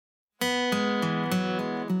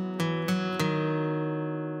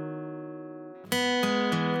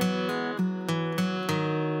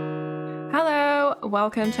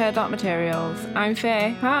welcome to Dark Materials. I'm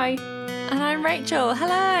Faye, hi. And I'm Rachel,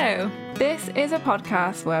 hello. This is a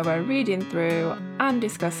podcast where we're reading through and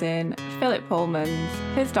discussing Philip Pullman's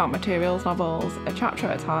His Dark Materials novels, a chapter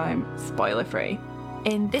at a time, spoiler free.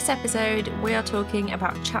 In this episode, we are talking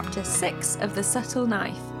about chapter 6 of The Subtle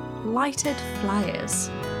Knife, Lighted Flyers.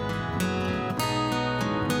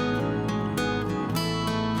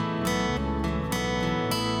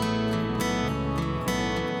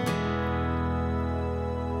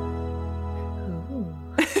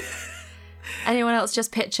 Anyone else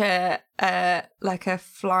just picture like a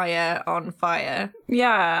flyer on fire?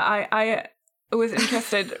 Yeah, I was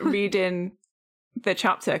interested reading the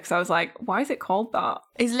chapter because I was like, why is it called that?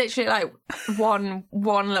 It's literally like one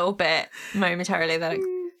little bit momentarily that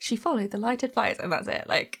she followed the lighted flyers and that's it.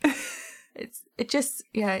 Like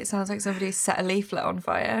it sounds like somebody set a leaflet on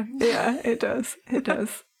fire. Yeah, it does. It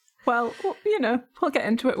does. Well, you know, we'll get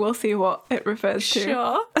into it. We'll see what it refers to.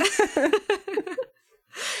 Sure.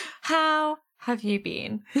 How have you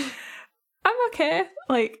been? I'm okay.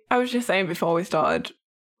 Like, I was just saying before we started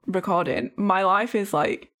recording, my life is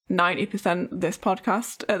like 90% this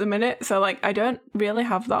podcast at the minute. So, like, I don't really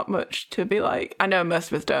have that much to be like. I know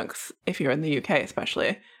most of us don't, 'cause if you're in the UK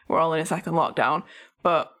especially, we're all in a second lockdown.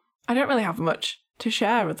 But I don't really have much to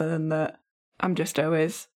share other than that I'm just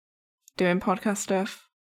always doing podcast stuff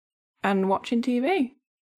and watching TV.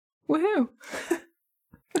 Woohoo!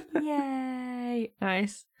 Yay.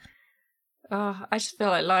 Nice. Oh, I just feel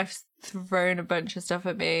like life's thrown a bunch of stuff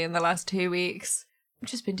at me in the last 2 weeks. I've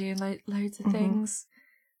just been doing loads of things.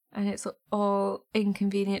 And it's all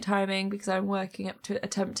inconvenient timing because I'm working up to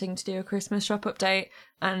attempting to do a Christmas shop update.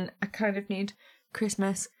 And I kind of need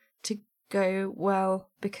Christmas to go well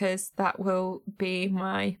because that will be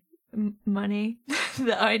my money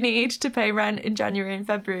that I need to pay rent in January and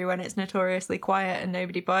February when it's notoriously quiet and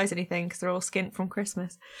nobody buys anything because they're all skint from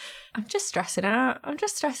Christmas. I'm just stressing out. And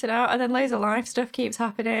then loads of life stuff keeps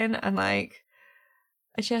happening and like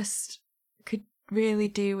I just could really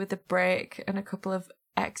do with a break and a couple of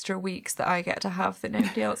extra weeks that I get to have that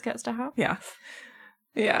nobody else gets to have. Yes.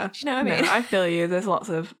 Yeah. Do you know what I mean? No, I feel you. There's lots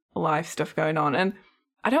of life stuff going on. And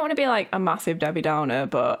I don't want to be like a massive Debbie Downer,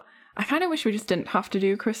 but I kind of wish we just didn't have to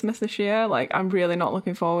do Christmas this year. Like, I'm really not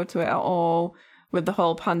looking forward to it at all with the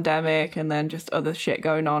whole pandemic and then just other shit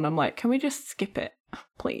going on. I'm like, can we just skip it?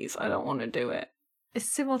 Please, I don't want to do it. It's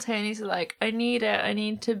simultaneously like, I need it. I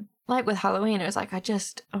need to, like with Halloween, it was like, I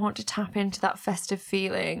want to tap into that festive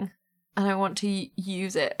feeling and I want to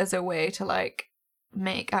use it as a way to like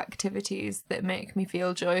make activities that make me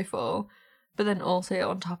feel joyful. But then also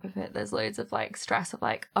on top of it, there's loads of like stress of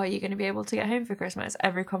like, are you going to be able to get home for Christmas?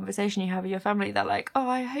 Every conversation you have with your family, they're like, oh,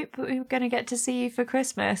 I hope we're going to get to see you for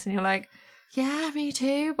Christmas. And you're like, yeah, me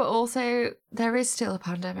too. But also there is still a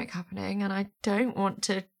pandemic happening and I don't want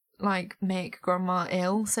to like make grandma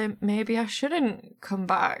ill. So maybe I shouldn't come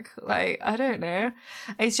back. Like, I don't know.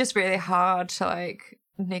 It's just really hard to like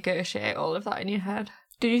negotiate all of that in your head.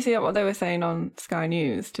 Did you see what they were saying on Sky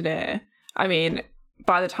News today? I mean,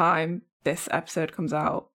 by the time this episode comes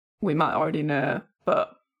out, we might already know,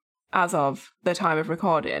 but as of the time of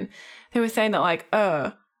recording, they were saying that like,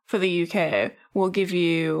 for the UK, we'll give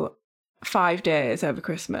you 5 days over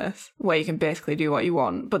Christmas where you can basically do what you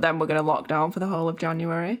want, but then we're going to lock down for the whole of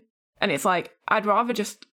January. And it's like, I'd rather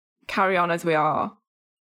just carry on as we are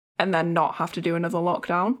and then not have to do another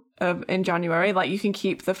lockdown in January. Like, you can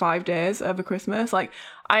keep the 5 days over Christmas. Like,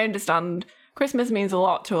 I understand Christmas means a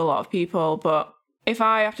lot to a lot of people, but if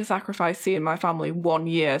I have to sacrifice seeing my family 1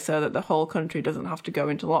 year so that the whole country doesn't have to go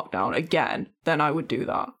into lockdown again, then I would do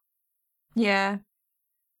that. Yeah.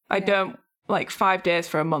 I don't, like, 5 days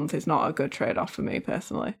for a month is not a good trade-off for me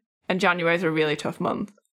personally. And January is a really tough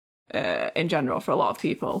month in general for a lot of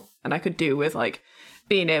people. And I could do with, like,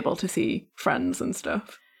 being able to see friends and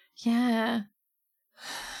stuff. Yeah.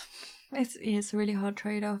 It's a really hard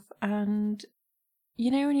trade-off. And you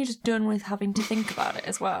know when you're just done with having to think about it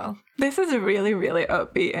as well? This is a really, really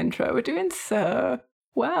upbeat intro. We're doing so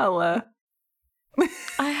well.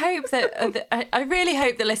 I hope that I really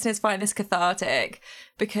hope that listeners find this cathartic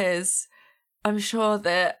because I'm sure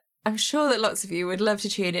that lots of you would love to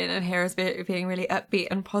tune in and hear us being really upbeat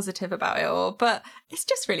and positive about it all, but it's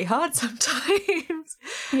just really hard sometimes.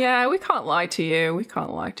 Yeah, we can't lie to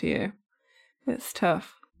you. It's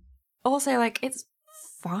tough. Also, like, it's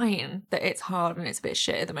fine that it's hard and it's a bit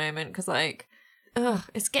shit at the moment because, like,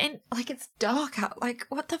 it's getting, like, it's dark out. Like,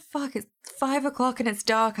 what the fuck? It's 5 o'clock and it's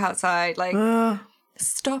dark outside. Like,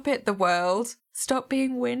 stop it, the world. Stop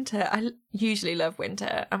being winter. I usually love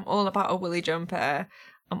winter. I'm all about a woolly jumper.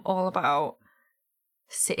 I'm all about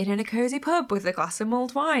sitting in a cozy pub with a glass of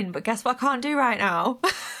mulled wine. But guess what I can't do right now?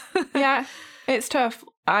 Yeah, it's tough.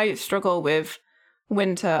 I struggle with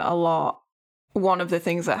winter a lot. One of the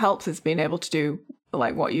things that helps is being able to do,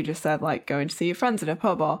 like what you just said, like going to see your friends in a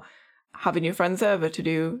pub or having your friends over to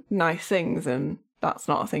do nice things, and that's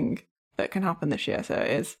not a thing that can happen this year, so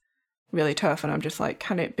it is really tough. And I'm just like,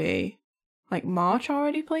 can it be like March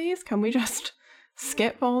already, please? Can we just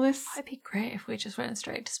skip all this? It'd be great if we just went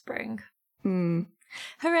straight to spring.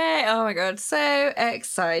 Hooray! Oh my god, so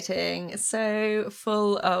exciting, so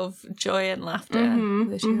full of joy and laughter.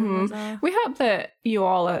 The two of us are. We hope that you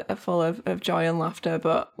all are full of joy and laughter,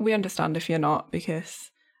 but we understand if you're not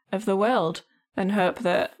because of the world, and hope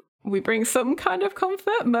that we bring some kind of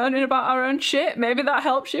comfort moaning about our own shit. Maybe that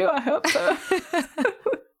helps you. I hope so.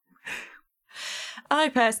 I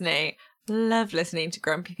personally love listening to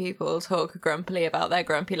grumpy people talk grumpily about their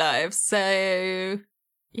grumpy lives. So,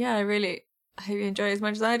 yeah, I really hope you enjoy as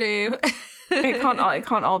much as I do. It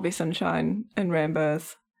can't all be sunshine and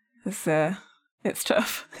rainbows. It's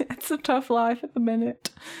tough. It's a tough life at the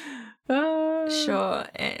minute. Sure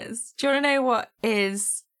is. Do you want to know what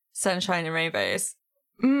is sunshine and rainbows?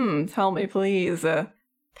 Tell me, please.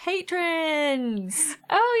 Patrons!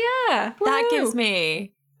 Oh, yeah. Woo! That gives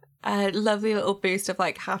me a lovely little boost of,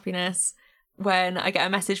 like, happiness when I get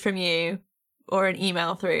a message from you or an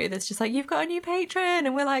email through that's just like, you've got a new patron,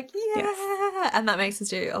 and we're like, yeah! Yes. And that makes us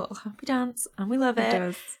do a little happy dance, and we love it. It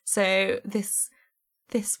does. So this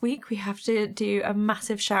week we have to do a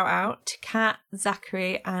massive shout out to Kat,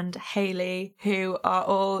 Zachary and Hayley, who are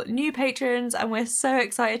all new patrons, and we're so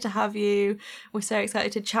excited to have you. We're so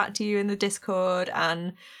excited to chat to you in the Discord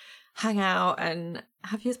and hang out and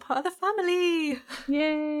have you as part of the family.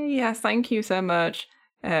 Yay! Yes, thank you so much.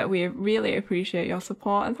 We really appreciate your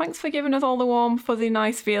support, and thanks for giving us all the warm, fuzzy,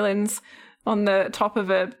 nice feelings on the top of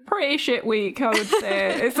a pretty shit week, I would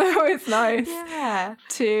say. It's always nice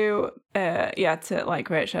to like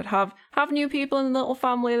Rach said, have new people in the little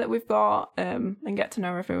family that we've got, and get to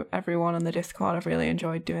know everyone on the Discord. I've really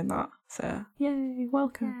enjoyed doing that. So yay,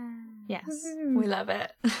 welcome. Yes, we love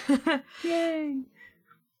it. Yay.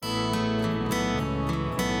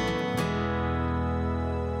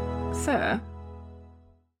 So,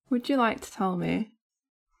 would you like to tell me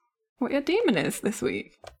what your demon is this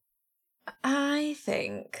week? I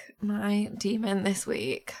think my demon this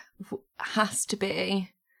week has to be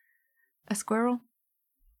a squirrel.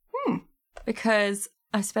 Because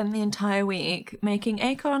I spent the entire week making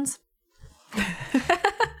acorns.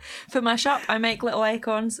 For my shop, I make little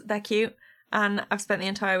acorns. They're cute. And I've spent the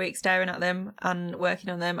entire week staring at them and working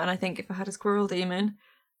on them. And I think if I had a squirrel demon,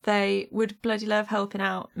 they would bloody love helping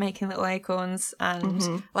out, making little acorns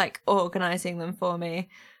and like organising them for me.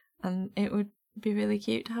 And it would be really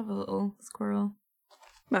cute to have a little squirrel.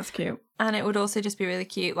 That's cute. And it would also just be really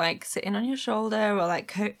cute, like sitting on your shoulder or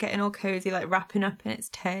like getting all cozy, like wrapping up in its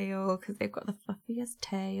tail, because they've got the fluffiest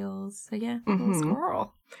tails. So yeah, little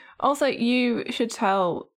squirrel. Also, you should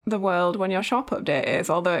tell the world when your shop update is,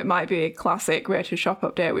 although it might be a classic Rachel's shop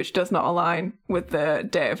update, which does not align with the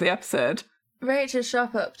date of the episode. Rachel's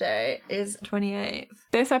shop update is 28th.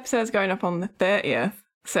 This episode's going up on the 30th,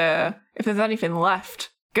 so if there's anything left,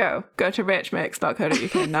 go to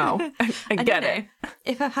rachmix.co.uk now and get it.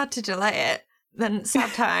 If I've had to delay it, then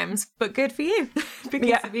sad times, but good for you,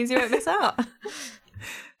 because it means you won't miss out.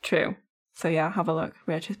 True. So yeah, have a look.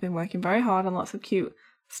 Rach has been working very hard on lots of cute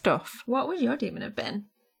stuff. What would your demon have been?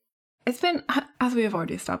 It's been, as we have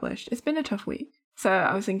already established, it's been a tough week. So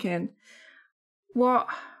I was thinking, what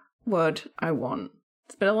would I want?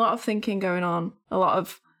 There's been a lot of thinking going on, a lot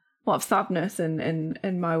of sadness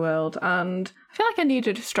in my world, and I feel like I need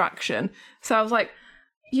a distraction. So I was like,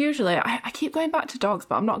 usually I keep going back to dogs,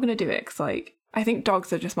 but I'm not going to do it because like I think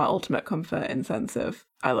dogs are just my ultimate comfort in the sense of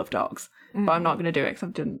I love dogs, but I'm not going to do it because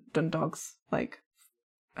I've done dogs like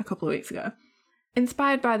a couple of weeks ago.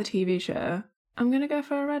 Inspired by the TV show, I'm going to go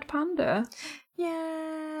for a red panda.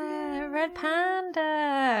 Yeah, red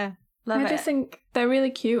panda. Love it. I just think they're really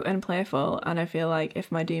cute and playful, and I feel like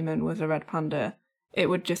if my demon was a red panda, it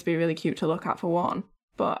would just be really cute to look at for one.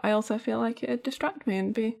 But I also feel like it'd distract me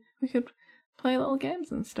and we could play little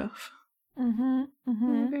games and stuff.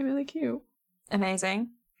 It'd be really cute.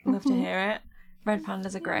 Amazing. Love to hear it. Red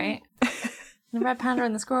pandas are great. The red panda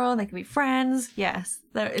and the squirrel, they can be friends. Yes.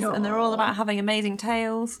 And they're all about having amazing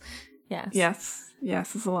tails. Yes.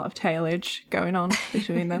 Yes, there's a lot of tailage going on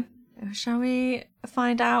between them. Shall we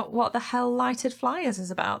find out what the hell Lighted Flyers is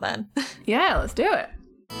about then? Yeah, let's do it.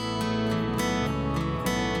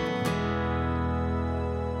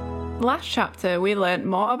 Last chapter, we learnt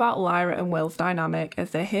more about Lyra and Will's dynamic as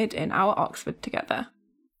they hid in our Oxford together.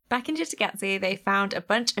 Back in Cittàgazze, they found a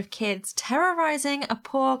bunch of kids terrorising a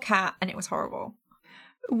poor cat, and it was horrible.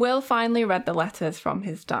 Will finally read the letters from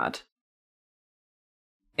his dad.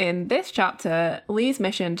 In this chapter, Lee's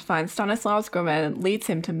mission to find Stanislaus Grumman leads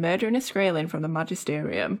him to murdering a Skraeling from the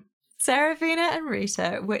Magisterium. Serafina and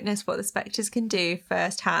Rita witness what the Spectres can do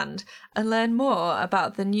firsthand and learn more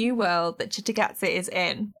about the new world that Cittàgazze is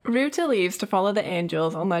in. Ruta leaves to follow the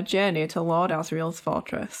angels on their journey to Lord Asriel's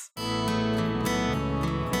fortress.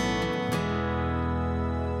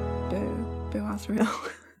 Boo Asriel.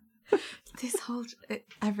 This whole,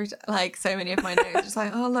 so many of my notes are just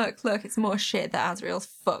like, oh, look, it's more shit that Asriel's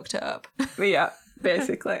fucked up. Yeah,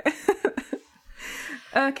 basically.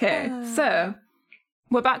 Okay, so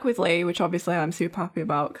we're back with Lee, which obviously I'm super happy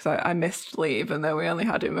about because I missed Lee, even though we only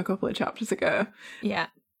had him a couple of chapters ago. Yeah.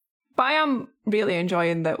 But I am really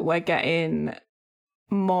enjoying that we're getting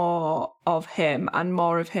more of him and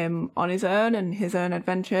more of him on his own and his own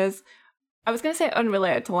adventures. I was going to say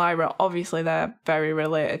unrelated to Lyra. Obviously, they're very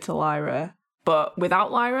related to Lyra, but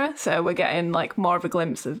without Lyra. So we're getting like more of a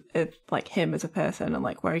glimpse of like him as a person and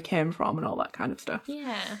like where he came from and all that kind of stuff.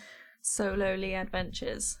 Yeah. Solo Lee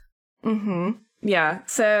adventures. Mm-hmm. Yeah.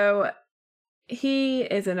 So he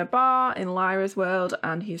is in a bar in Lyra's world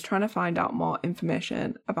and he's trying to find out more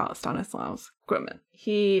information about Stanislaus Grumman.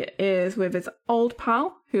 He is with his old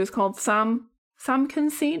pal who is called Sam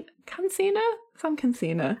Cancina? Sam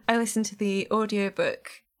Cancina. I listened to the audiobook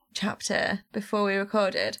chapter before we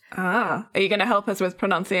recorded. Ah, are you going to help us with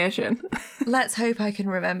pronunciation? Let's hope I can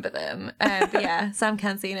remember them. But yeah, Sam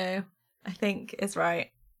Cancino, I think, is right.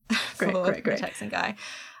 Great. The Texan guy.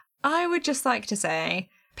 I would just like to say,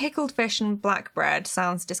 pickled fish and black bread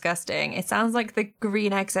sounds disgusting. It sounds like the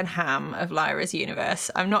green eggs and ham of Lyra's universe.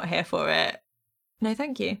 I'm not here for it. No,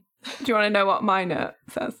 thank you. Do you want to know what my note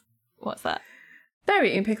says? What's that? They're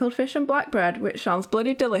eating pickled fish and black bread, which sounds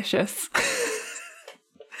bloody delicious.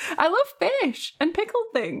 I love fish and pickled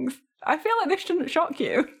things. I feel like this shouldn't shock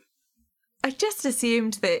you. I just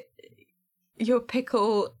assumed that your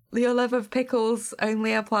love of pickles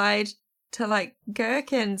only applied to like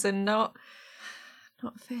gherkins and not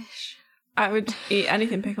fish. I would eat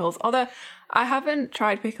anything pickles. Although I haven't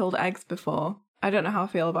tried pickled eggs before. I don't know how I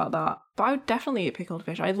feel about that. But I would definitely eat pickled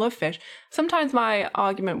fish. I love fish. Sometimes my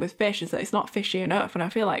argument with fish is that it's not fishy enough, and I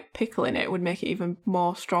feel like pickling it would make it even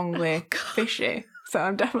more strongly fishy. So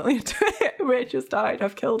I'm definitely into it. Rachel's died.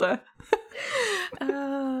 I've killed her.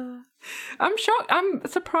 I'm shocked. I'm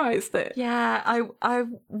surprised that... Yeah, I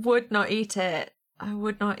would not eat it. I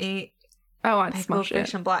would not eat I'd pickled smash it.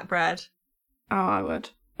 fish and black bread. Oh, I would.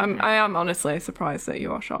 I am honestly surprised that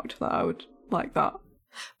you are shocked that I would like that.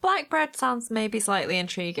 Black bread sounds maybe slightly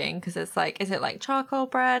intriguing because it's like, is it like charcoal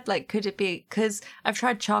bread? Like, could it be? Because I've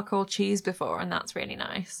tried charcoal cheese before and that's really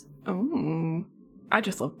nice. Oh, I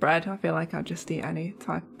just love bread. I feel like I'd just eat any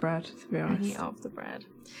type of bread, to be honest. Any of the bread.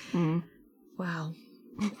 Mm. Well,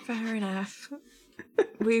 fair enough.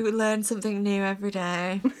 We learn something new every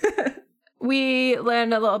day. We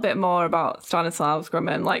learn a little bit more about Stanislaus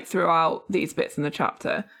Grumman, like throughout these bits in the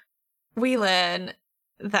chapter. We learn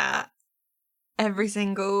that every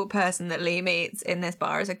single person that Lee meets in this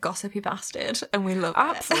bar is a gossipy bastard, and we love it.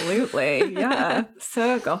 Absolutely, yeah.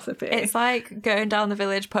 So gossipy. It's like going down the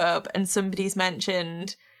village pub and somebody's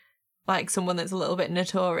mentioned like someone that's a little bit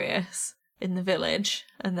notorious in the village,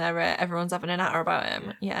 and they're everyone's having an natter about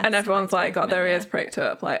him. Yeah, and everyone's like got their ears pricked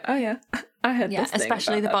up, like, oh yeah, I heard this thing.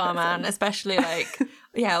 Especially the barman, especially like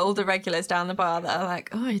all the regulars down the bar that are like,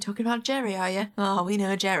 oh, you're talking about Jerry, are you? Oh, we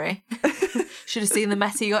know Jerry. Should have seen the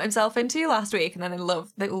mess he got himself into last week, and then they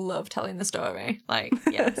love telling the story. Like,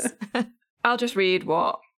 yes. I'll just read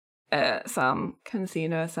what Sam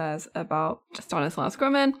Cancino says about Stanislaus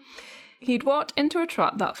Grumman. He'd walked into a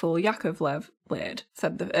trap that fool Yakovlev laid,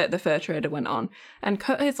 said the fur trader went on, and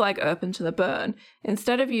cut his leg open to the bone.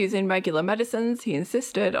 Instead of using regular medicines, he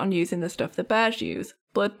insisted on using the stuff the bears use,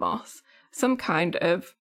 blood moss, some kind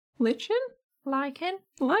of lichen? Lichen?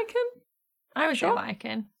 I would say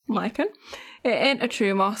lichen. Lichen. It ain't a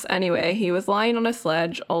true moss anyway. He was lying on a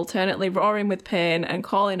sledge, alternately roaring with pain and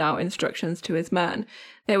calling out instructions to his men.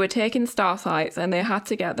 They were taking star sights and they had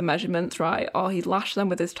to get the measurements right or he'd lash them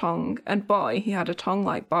with his tongue. And boy, he had a tongue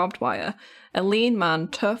like barbed wire. A lean man,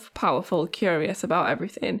 tough, powerful, curious about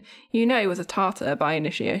everything. You know he was a Tartar by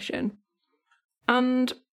initiation.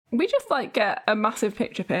 And we just get a massive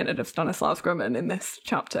picture painted of Stanislaus Grumman in this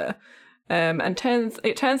chapter. And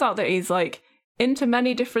it turns out that he's into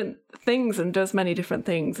many different things and does many different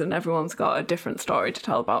things, and everyone's got a different story to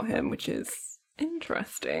tell about him, which is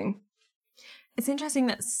interesting. It's interesting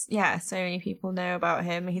that, so many people know about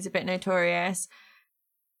him. He's a bit notorious.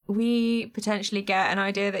 we potentially get an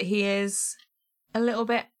idea that he is a little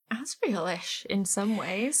bit Asriel-ish in some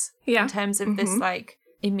ways. Yeah. In terms of this, like,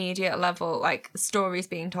 immediate level, like, stories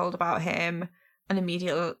being told about him, an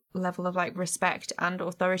immediate level of, like, respect and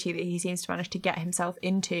authority that he seems to manage to get himself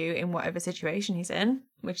into in whatever situation he's in,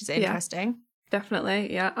 which is interesting.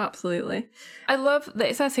 Definitely, yeah, absolutely. I love that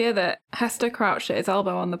it says here that Hester crouched at his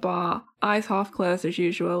elbow on the bar, eyes half closed as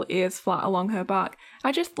usual, ears flat along her back.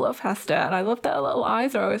 I just love Hester, and I love that her little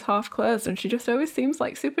eyes are always half closed, and she just always seems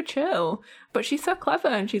like super chill. But she's so clever,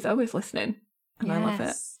 and she's always listening, and I love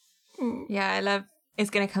it. Yeah, I love. It's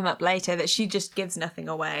going to come up later that she just gives nothing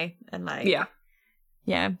away, and like,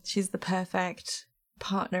 yeah, she's the perfect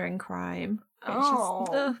partner in crime.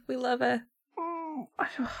 We love her.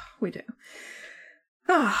 We do.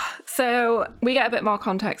 So we get a bit more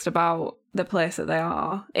context about the place that they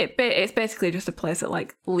are. It's basically just a place that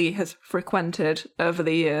like Lee has frequented over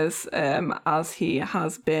the years, as he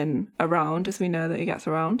has been around, as we know that he gets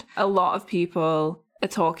around. A lot of people are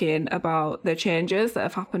talking about the changes that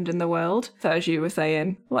have happened in the world. So as you were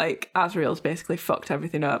saying, like Asriel's basically fucked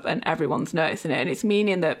everything up and everyone's noticing it, and it's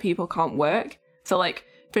meaning that people can't work. So like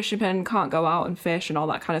fishermen can't go out and fish and all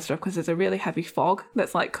that kind of stuff because there's a really heavy fog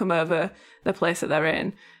that's like come over the place that they're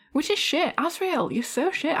in, which is shit. Asriel, you're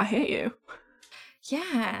so shit. I hate you.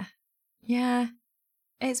 Yeah.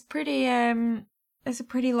 It's pretty. It's a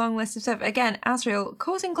pretty long list of stuff. Again, Asriel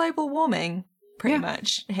causing global warming, pretty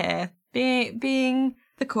much here, being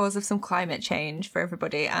the cause of some climate change for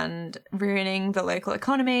everybody and ruining the local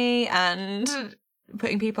economy and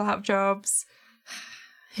putting people out of jobs.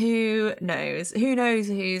 Who knows? Who knows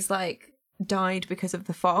who's, like, died because of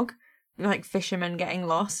the fog? Like, fishermen getting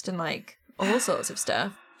lost and, like, all sorts of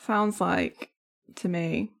stuff. Sounds like, to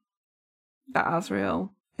me, that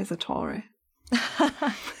Asriel is a Tory.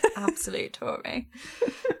 Absolute Tory.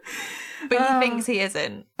 But he thinks he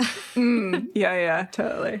isn't. Yeah,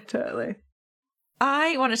 totally.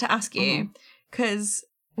 I wanted to ask you, because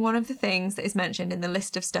one of the things that is mentioned in the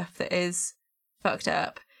list of stuff that is fucked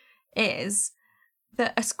up is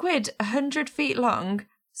that a squid 100 feet long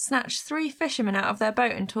snatched 3 fishermen out of their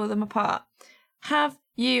boat and tore them apart. Have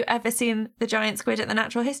you ever seen the giant squid at the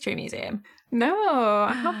Natural History Museum? No,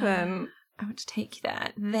 I haven't. I want to take you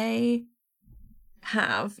there.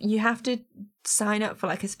 You have to sign up for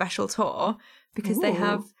like a special tour because they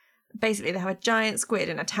have a giant squid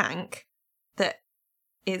in a tank that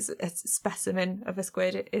is a specimen of a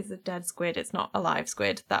squid. It is a dead squid. It's not a live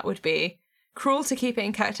squid. That would be cruel to keep it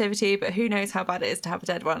in captivity, but who knows how bad it is to have a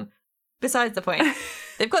dead one. Besides the point.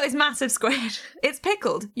 They've got this massive squid. It's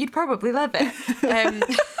pickled. You'd probably love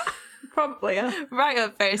it. Probably, yeah. Right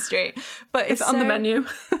up Bow Street. But it's on the menu.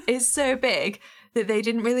 It's so big that they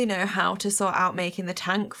didn't really know how to sort out making the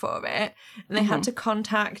tank for it. And they had to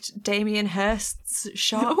contact Damien Hirst's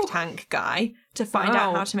Shark Tank guy to find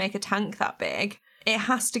out how to make a tank that big. It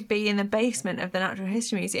has to be in the basement of the Natural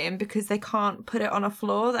History Museum because they can't put it on a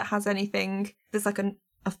floor that has anything. There's like a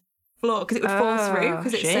floor because it would fall through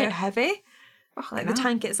because it's so heavy. The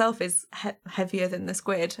tank itself is heavier than the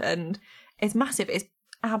squid and it's massive. It's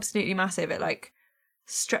absolutely massive. It like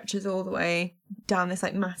stretches all the way down this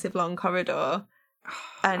like massive long corridor.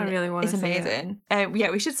 And I really want to it's see amazing.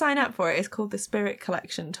 We should sign up for it. It's called the Spirit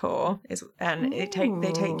Collection Tour. They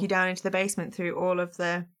take you down into the basement through all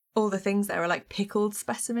the things that are like pickled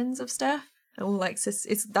specimens of stuff. All like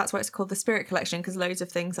that's why it's called the Spirit Collection because loads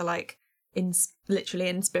of things are like literally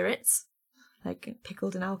in spirits, like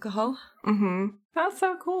pickled in alcohol. That's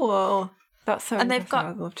so cool. That's so. And they've got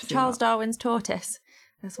I'd love to see Charles that. Darwin's tortoise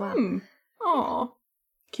as well. Oh,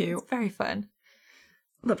 cute. It's very fun.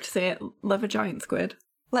 Love to see it. Love a giant squid.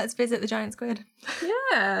 Let's visit the giant squid.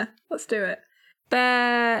 Yeah, let's do it.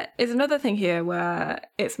 There is another thing here where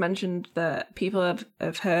it's mentioned that people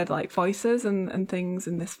have heard like voices and things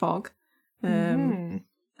in this fog.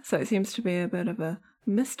 So it seems to be a bit of a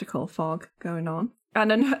mystical fog going on.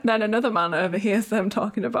 And then another man overhears them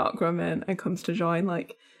talking about Grumman and comes to join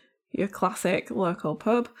like your classic local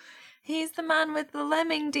pub. He's the man with the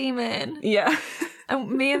lemming demon. Yeah. And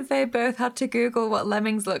me and Faye both had to Google what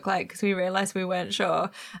lemmings look like because we realised we weren't sure.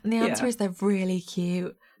 And the answer is they're really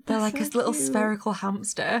cute. They're like so a little spherical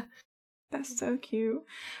hamster. That's so cute.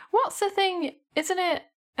 What's the thing? Isn't it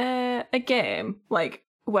a game? Like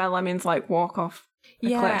where lemmings like walk off a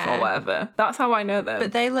cliff or whatever. That's how I know them.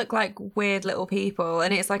 But they look like weird little people.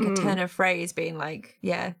 And it's like a turn of phrase being like,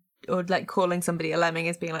 or like calling somebody a lemming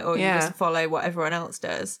as being like, you just follow what everyone else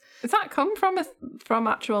does. Does that come from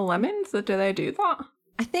actual lemmings? Or do they do that?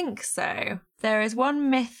 I think so. There is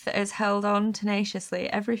one myth that is held on tenaciously.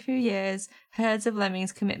 Every few years, herds of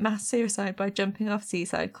lemmings commit mass suicide by jumping off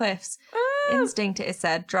seaside cliffs. instinct, it is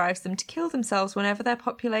said, drives them to kill themselves whenever their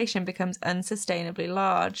population becomes unsustainably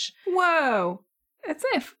large. Whoa. As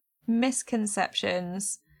if.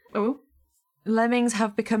 Misconceptions. Oh. Lemmings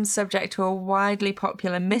have become subject to a widely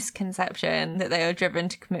popular misconception that they are driven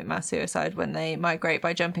to commit mass suicide when they migrate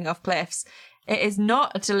by jumping off cliffs. It is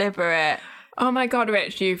not deliberate. Oh my God,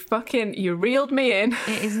 Rich, you reeled me in.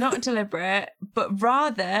 It is not deliberate, but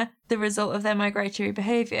rather the result of their migratory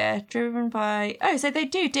behaviour, driven by... Oh, so they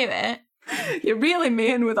do it. You're reeling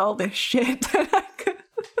me in with all this shit.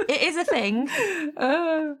 It is a thing,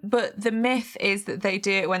 but the myth is that they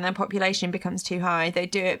do it when their population becomes too high. They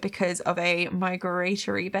do it because of a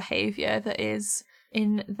migratory behaviour that is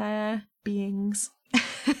in their beings.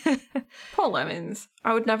 Poor lemmings.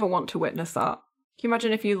 I would never want to witness that. Can you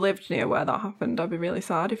imagine if you lived near where that happened? I'd be really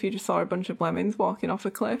sad if you just saw a bunch of lemmings walking off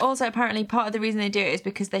a cliff. Also, apparently, part of the reason they do it is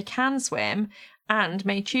because they can swim and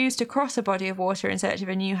may choose to cross a body of water in search of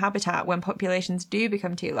a new habitat when populations do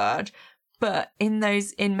become too large. But in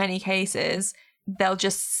many cases, they'll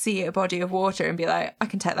just see a body of water and be like, I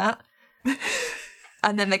can take that.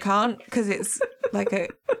 And then they can't because it's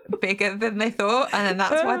like bigger than they thought. And then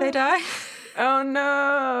that's why they die. Oh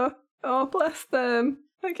no. Oh, bless them.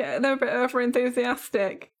 Okay, they're a bit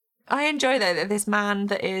over-enthusiastic. I enjoy, though, that this man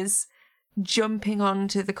that is jumping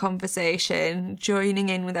onto the conversation, joining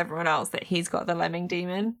in with everyone else, that he's got the lemming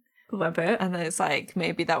demon. Love it. And then it's like,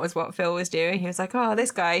 maybe that was what Phil was doing. He was like, oh,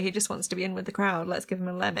 this guy, he just wants to be in with the crowd. Let's give him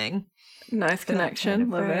a lemming. Nice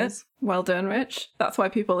connection. Love it. Well done, Rich. That's why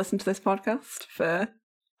people listen to this podcast, for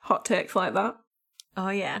hot takes like that. Oh,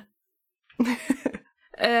 yeah.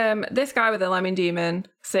 This guy with the lemming demon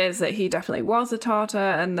says that he definitely was a Tartar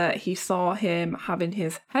and that he saw him having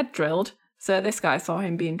his head drilled. So this guy saw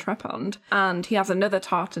him being trepanned, and he has another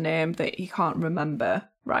Tartar name that he can't remember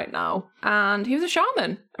right now. And he was a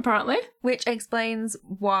shaman, apparently. Which explains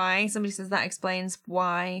why, somebody says that explains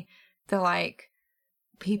why the,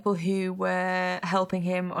 people who were helping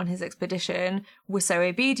him on his expedition were so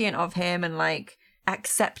obedient of him and,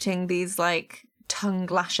 accepting these, tongue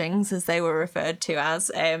lashings, as they were referred to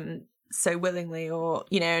as, so willingly, or,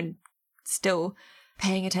 still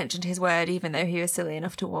paying attention to his word, even though he was silly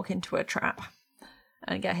enough to walk into a trap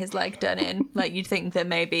and get his leg done in. You'd think that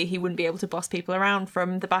maybe he wouldn't be able to boss people around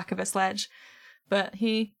from the back of a sledge, but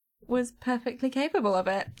he was perfectly capable of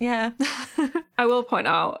it. Yeah. I will point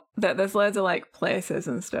out that there's loads of places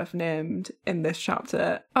and stuff named in this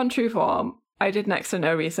chapter. On Trueform, I did next to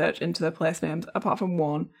no research into the place names apart from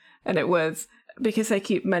one, and it was because they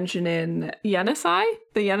keep mentioning Yenisei,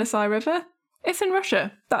 the Yenisei River. It's in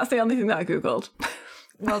Russia. That's the only thing that I googled.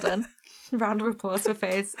 Well done. Round of applause for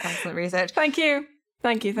Faye's excellent research. Thank you.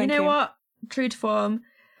 You know what? True to form,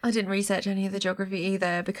 I didn't research any of the geography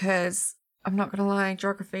either because I'm not going to lie,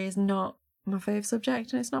 geography is not my favourite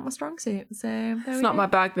subject and it's not my strong suit. So it's not my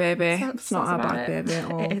bag, baby. It's not our bag, baby,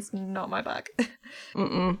 at all. It is not my bag.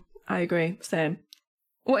 I agree. Same.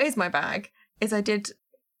 What is my bag is I did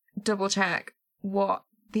double check what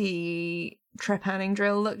the trepanning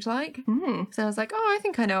drill looked like. So I was like, I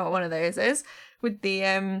think I know what one of those is. With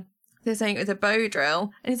the they're saying it was a bow drill,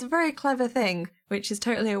 and it's a very clever thing, which is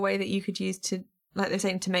totally a way that you could use to, like they're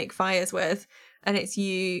saying, to make fires with. And it's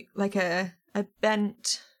a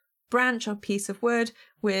bent branch or piece of wood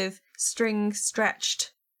with string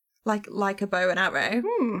stretched like a bow and arrow.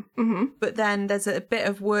 But then there's a bit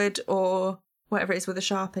of wood or whatever it is with a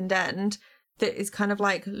sharpened end that is kind of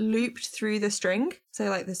looped through the string.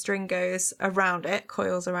 So the string goes around it,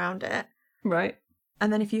 coils around it. Right.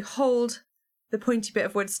 And then if you hold the pointy bit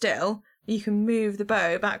of wood still, you can move the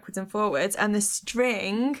bow backwards and forwards, and the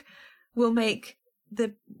string will make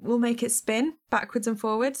it spin backwards and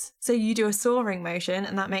forwards. So you do a soaring motion,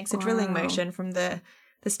 and that makes a drilling motion from the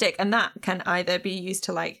stick. And that can either be used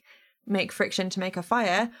to make friction to make a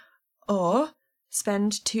fire, or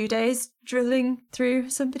spend 2 days drilling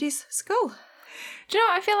through somebody's skull. Do you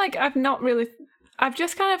know, I feel like I've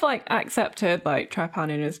just kind of accepted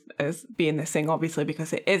trepanning as being this thing, obviously,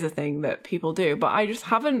 because it is a thing that people do, but I just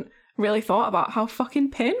haven't really thought about how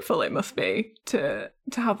fucking painful it must be to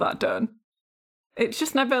have that done. It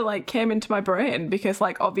just never came into my brain because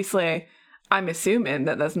obviously I'm assuming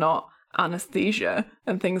that there's not anesthesia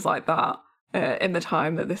and things like that in the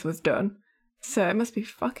time that this was done. So it must be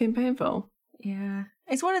fucking painful. Yeah.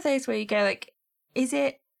 It's one of those where you go is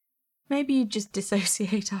it maybe you just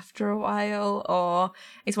dissociate after a while, or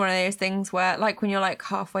it's one of those things where when you're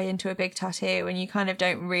halfway into a big tattoo and you kind of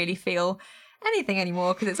don't really feel anything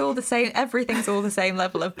anymore because it's all the same, everything's all the same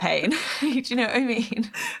level of pain. Do you know what I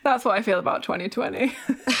mean? That's what I feel about 2020.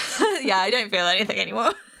 Yeah, I don't feel anything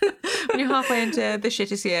anymore. When you're halfway into the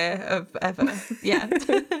shittest year of ever. Yeah.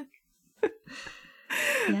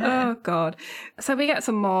 Yeah. Oh, God. So we get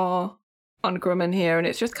some more on Grumman here, and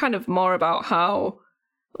it's just kind of more about how,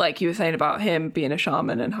 like you were saying about him being a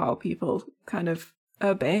shaman and how people kind of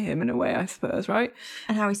obey him in a way, I suppose, right?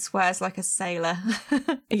 And how he swears like a sailor.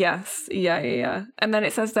 Yes, yeah. And then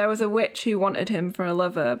it says there was a witch who wanted him for a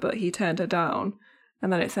lover, but he turned her down.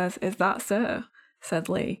 And then it says, "Is that so?" said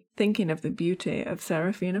Lee, thinking of the beauty of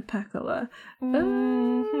Serafina Pekkala.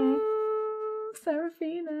 Mhm. Oh,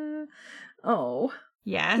 Serafina. Oh.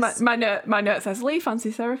 Yes. My note says, Lee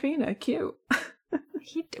fancy Serafina. Cute.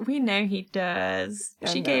 We know he does. I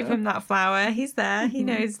She gave know. him that flower. He's there. He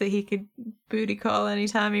knows that he could booty call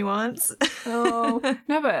anytime he wants. Oh.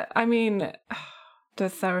 No, but, I mean,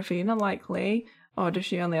 does Serafina like Lee? Or does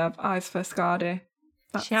she only have eyes for Skadi?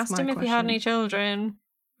 She asked him if he had any children.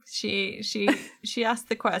 She asked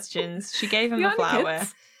the questions. She gave him You the got any flower.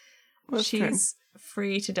 kids? That's true. She's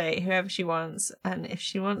free to date whoever she wants, and if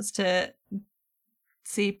she wants to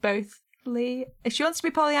see both Lee, if she wants to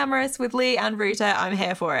be polyamorous with Lee and Ruta, I'm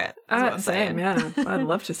here for it. That's what I'm Same, saying. yeah. I'd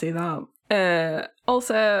love to see that.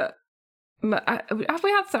 Also, have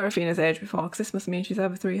we had Serafina's age before? Because this must mean she's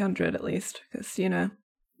over 300 at least. Because, you know.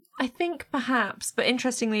 I think perhaps, but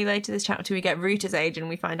interestingly, later this chapter we get Ruta's age, and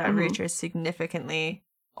we find out Ruta is significantly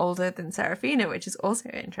older than Serafina, which is also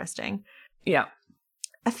interesting. Yeah.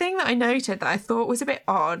 A thing that I noted that I thought was a bit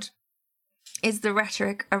odd is the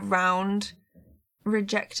rhetoric around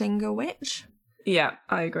rejecting a witch. Yeah,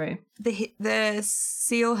 I agree. The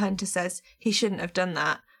seal hunter says he shouldn't have done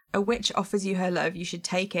that. A witch offers you her love, you should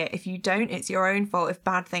take it. If you don't, it's your own fault if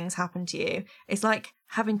bad things happen to you. It's like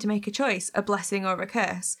having to make a choice, a blessing or a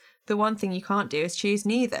curse. The one thing you can't do is choose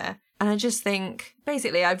neither. And I just think,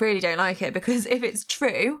 basically, I really don't like it, because if it's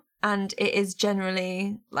true, and it is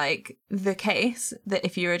generally like the case that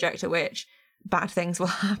if you reject a witch, bad things will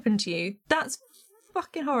happen to you, that's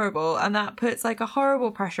fucking horrible. And that puts like a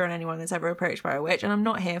horrible pressure on anyone that's ever approached by a witch. And I'm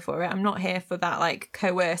not here for it. I'm not here for that like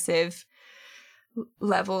coercive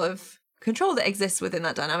level of control that exists within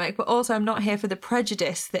that dynamic. But also I'm not here for the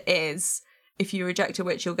prejudice that is, if you reject a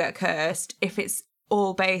witch, you'll get cursed. If it's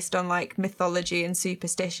all based on like mythology and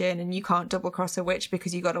superstition, and you can't double cross a witch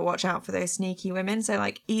because you got to watch out for those sneaky women. So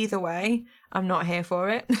like either way, I'm not here for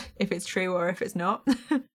it, if it's true or if it's not.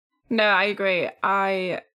 No, I agree.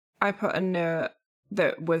 I put a note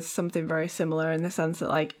that was something very similar, in the sense that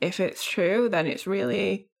like if it's true, then it's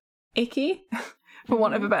really icky, for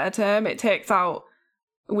want of a better term. It takes out,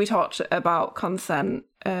 we talked about consent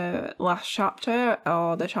last chapter,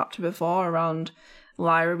 or the chapter before, around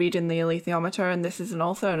Lyra reading the alethiometer, and this is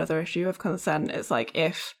also another issue of consent. It's like,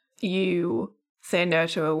 if you say no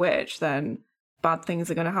to a witch, then bad things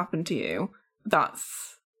are going to happen to you.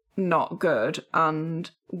 That's not good. And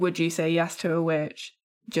would you say yes to a witch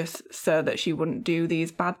just so that she wouldn't do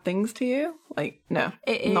these bad things to you? Like, no,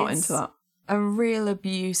 not into that. A real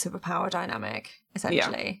abuse of a power dynamic,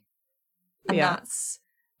 essentially. And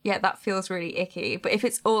that feels really icky. But if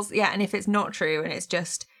it's also, and if it's not true, and it's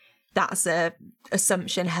just, that's a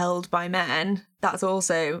assumption held by men, that's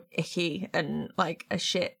also icky and like a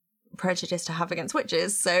shit prejudice to have against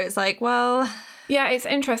witches. So it's like, well, yeah, it's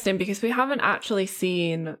interesting because we haven't actually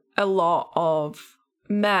seen a lot of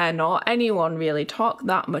men or anyone really talk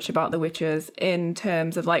that much about the witches, in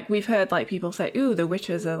terms of like, we've heard like people say, ooh, the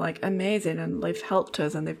witches are like amazing and they've helped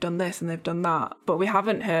us and they've done this and they've done that, but we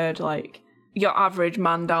haven't heard like your average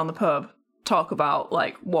man down the pub talk about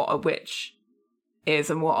like what a witch is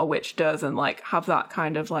and what a witch does, and like have that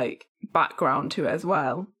kind of like background to it as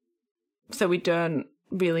well. So we don't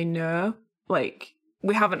really know, like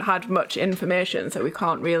we haven't had much information, so we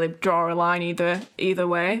can't really draw a line either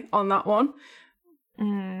way on that one.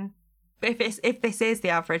 But if this is the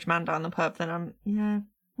average man down the pub, then we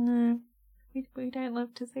don't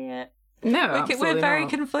love to see it. No, absolutely we're very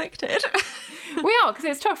not. Conflicted. We are, because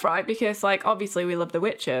it's tough, right? Because like obviously we love the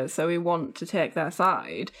witches, so we want to take their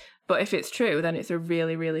side. But if it's true, then it's a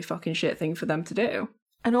really, really fucking shit thing for them to do.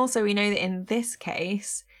 And also we know that in this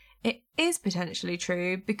case, it is potentially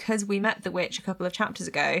true, because we met the witch a couple of chapters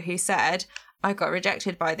ago who said, I got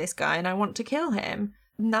rejected by this guy and I want to kill him.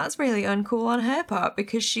 And that's really uncool on her part,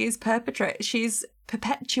 because she's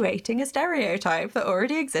perpetuating a stereotype that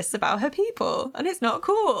already exists about her people, and it's not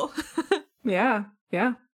cool. Yeah.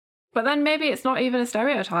 But then maybe it's not even a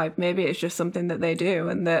stereotype. Maybe it's just something that they do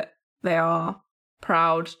and that they are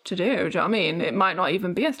proud to do. Do you know what I mean? It might not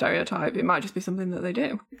even be a stereotype. It might just be something that they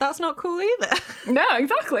do. That's not cool either. No,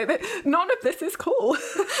 exactly. None of this is cool.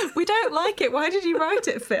 We don't like it. Why did you write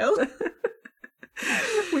it, Phil?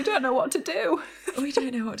 We don't know what to do. We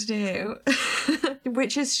don't know what to do.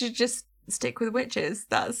 Witches should just stick with witches.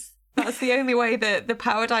 That's That's the only way that the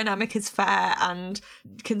power dynamic is fair, and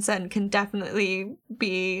consent can definitely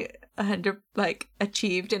be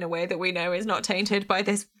achieved in a way that we know is not tainted by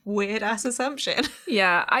this weird ass assumption.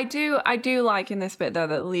 Yeah, I do like in this bit though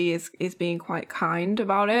that Lee is being quite kind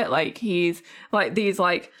about it. Like, he's like, these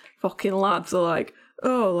like fucking lads are like,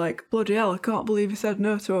 oh, like, bloody hell, I can't believe he said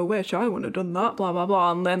no to a witch, I wouldn't have done that, blah blah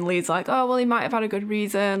blah. And then Lee's like, oh well, he might have had a good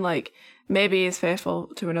reason, like maybe he's faithful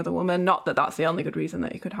to another woman. Not that that's the only good reason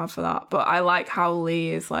that he could have for that, but I like how Lee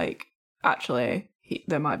is like, actually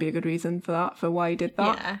there might be a good reason for that, for why he did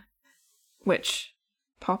that. Yeah. Which,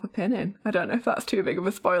 pop a pin in. I don't know if that's too big of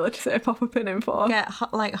a spoiler to say pop a pin in for. Get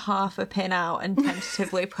like half a pin out and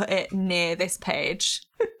tentatively put it near this page.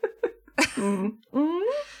 A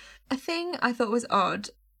thing I thought was odd.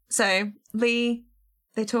 So Lee,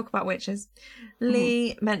 they talk about witches.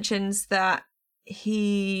 Lee mentions that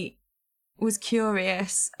he was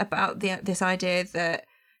curious about this idea that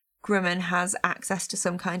Grumman has access to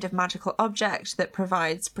some kind of magical object that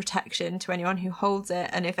provides protection to anyone who holds it,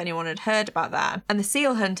 and if anyone had heard about that. And the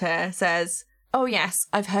seal hunter says, oh yes,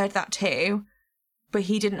 I've heard that too, but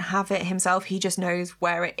he didn't have it himself, he just knows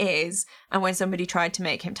where it is, and when somebody tried to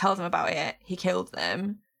make him tell them about it, he killed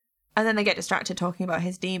them. And then they get distracted talking about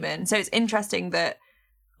his demon. So it's interesting that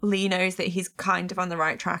Lee knows that he's kind of on the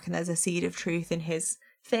right track and there's a seed of truth in his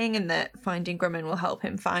thing, and that finding Grumman will help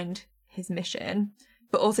him find his mission.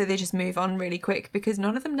 But also they just move on really quick because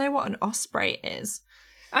none of them know what an osprey is.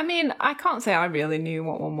 I mean, I can't say I really knew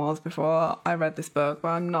what one was before I read this book,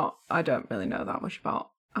 but I don't really know that much about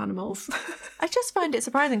animals. I just find it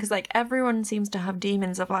surprising because like everyone seems to have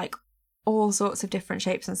demons of like all sorts of different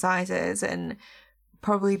shapes and sizes, and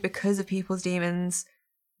probably because of people's demons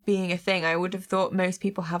being a thing, I would have thought most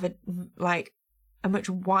people have a much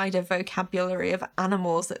wider vocabulary of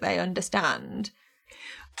animals that they understand.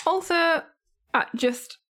 Also,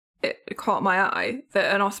 it caught my eye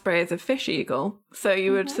that an osprey is a fish eagle. So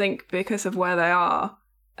you would think because of where they are,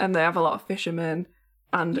 and they have a lot of fishermen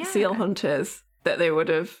and seal hunters, that they would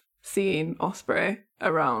have seen osprey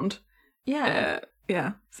around. Yeah.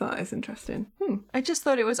 So that is interesting. I just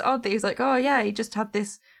thought it was odd that he was like, oh yeah, he just had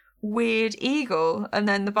this weird eagle. And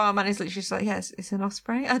then the barman is literally just like, yes, it's an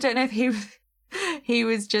osprey. I don't know if he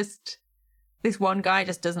was just, this one guy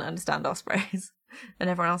just doesn't understand ospreys. And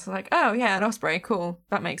everyone else is like, oh yeah, an osprey, cool,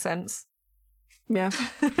 that makes sense. Yeah.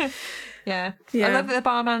 Yeah. I love that the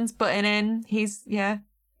barman's butting in.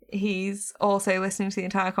 He's also listening to the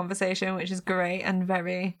entire conversation, which is great and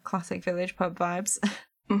very classic village pub vibes.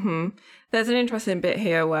 There's an interesting bit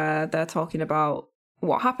here where they're talking about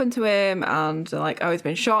what happened to him, and they're like, oh, he's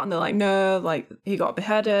been shot, and they're like, no, like he got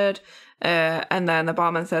beheaded. And then the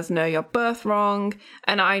barman says, no, you're both wrong.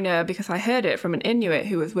 And I know because I heard it from an Inuit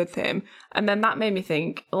who was with him. And then that made me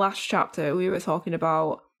think, last chapter we were talking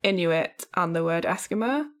about Inuit and the word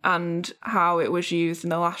Eskimo and how it was used in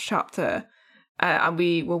the last chapter. And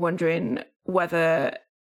we were wondering whether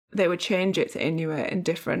they would change it to Inuit in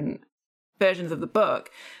different versions of the book.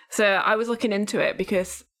 So I was looking into it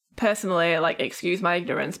because personally, like, excuse my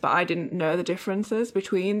ignorance, but I didn't know the differences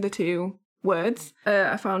between the two words.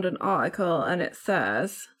 I found an article and it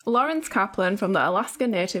says, Lawrence Kaplan from the Alaska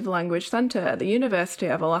Native Language Center at the University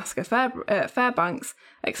of Alaska Fairbanks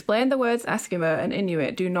explained the words Eskimo and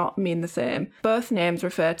Inuit do not mean the same. Both names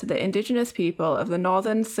refer to the indigenous people of the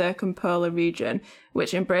northern circumpolar region,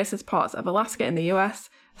 which embraces parts of Alaska in the US,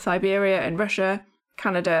 Siberia in Russia,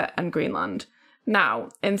 Canada, and Greenland. Now,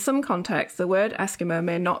 in some contexts, the word Eskimo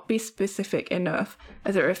may not be specific enough,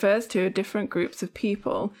 as it refers to different groups of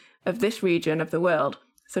people of this region of the world,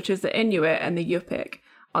 such as the Inuit and the Yupik.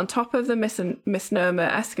 On top of the misnomer,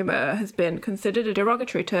 Eskimo has been considered a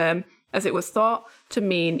derogatory term, as it was thought to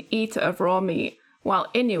mean eater of raw meat, while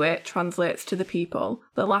Inuit translates to the people,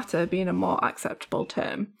 the latter being a more acceptable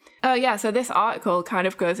term. So this article kind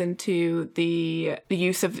of goes into the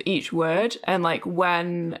use of each word, and like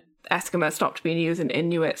when Eskimo stopped being used and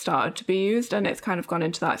Inuit started to be used, and it's kind of gone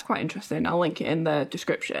into that. It's quite interesting. I'll link it in the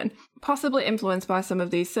description. Possibly influenced by some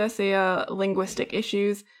of these socio-linguistic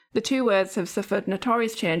issues, the two words have suffered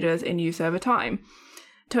notorious changes in use over time.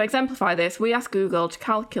 To exemplify this, we asked Google to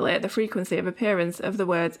calculate the frequency of appearance of the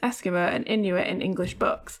words Eskimo and Inuit in English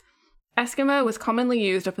books. Eskimo was commonly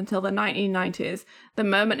used up until the 1990s, the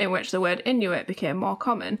moment in which the word Inuit became more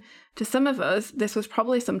common. To some of us, this was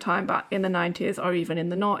probably sometime back in the 90s or even in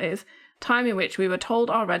the noughties, time in which we were told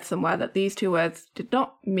or read somewhere that these two words did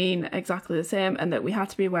not mean exactly the same and that we had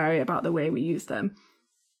to be wary about the way we use them.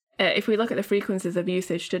 If we look at the frequencies of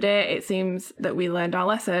usage today, it seems that we learned our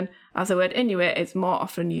lesson, as the word Inuit is more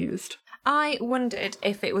often used. I wondered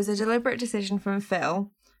if it was a deliberate decision from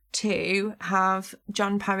Phil to have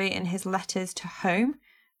John Parry in his letters to home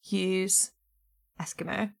use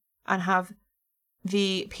Eskimo and have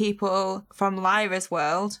the people from Lyra's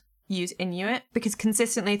world use Inuit, because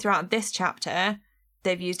consistently throughout this chapter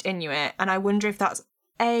they've used Inuit, and I wonder if that's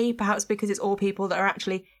perhaps because it's all people that are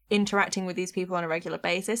actually interacting with these people on a regular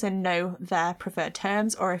basis and know their preferred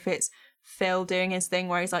terms, or if it's Phil doing his thing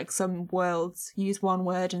where he's like, some worlds use one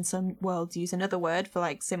word and some worlds use another word for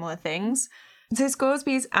like similar things. So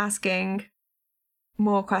Scoresby's asking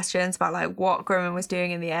more questions about like what Grumman was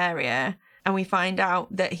doing in the area, and we find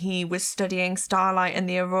out that he was studying starlight and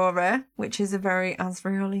the aurora, which is a very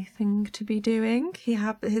Asriel-y thing to be doing.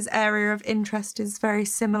 His area of interest is very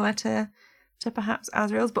similar to perhaps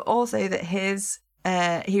Asriel's, but also that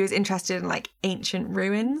he was interested in like ancient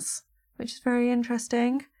ruins, which is very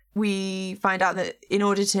interesting. We find out that in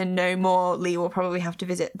order to know more, Lee will probably have to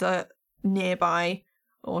visit the nearby,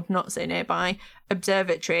 or not so nearby,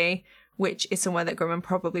 observatory, which is somewhere that Grumman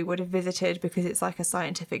probably would have visited because it's like a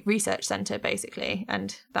scientific research centre, basically,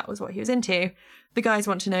 and that was what he was into. The guys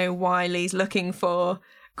want to know why Lee's looking for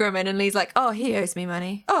Grumman, and Lee's like, oh, he owes me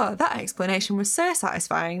money. Oh, that explanation was so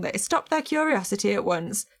satisfying that it stopped their curiosity at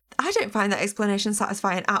once. I don't find that explanation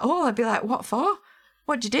satisfying at all. I'd be like, what for?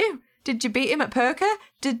 What'd you do? Did you beat him at poker?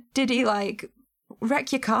 Did he, like,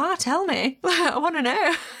 wreck your car? Tell me. I want to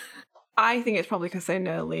know. I think it's probably because they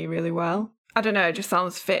know Lee really well. I don't know, it just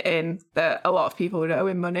sounds fitting that a lot of people would owe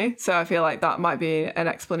him money. So I feel like that might be an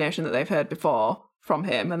explanation that they've heard before from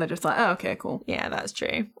him, and they're just like, oh, okay, cool. Yeah, that's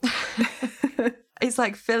true. It's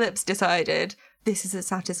like Phillips decided, this is a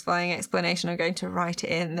satisfying explanation. I'm going to write it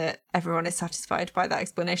in that everyone is satisfied by that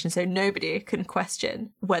explanation, so nobody can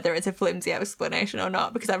question whether it's a flimsy explanation or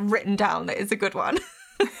not, because I've written down that it's a good one.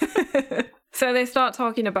 So they start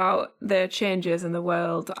talking about the changes in the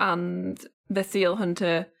world, and the seal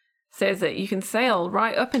hunter says that you can sail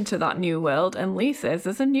right up into that new world, and Lee says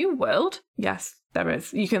there's a new world. Yes, there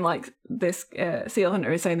is. You can, like, this seal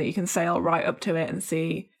hunter is saying that you can sail right up to it and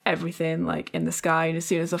see everything, like, in the sky, and as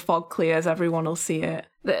soon as the fog clears, everyone will see it.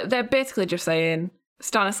 They're basically just saying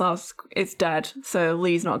Stanislaus is dead, so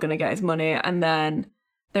Lee's not going to get his money, and then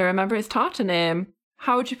they remember his Tartar name.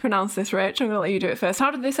 How would you pronounce this, Rach? I'm going to let you do it first. How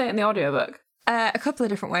did they say it in the audiobook? A couple of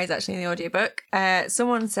different ways, actually, in the audiobook.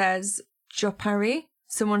 Someone says Jopari.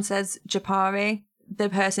 Someone says Japari. The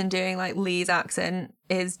person doing like Lee's accent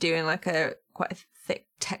is doing like quite a thick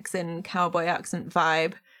Texan cowboy accent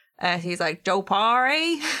vibe. He's like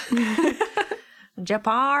Jopari,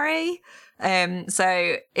 Japari.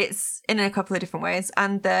 So it's in a couple of different ways.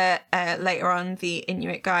 And later on, the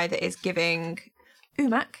Inuit guy that is giving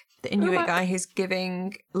Umak, the Inuit guy who's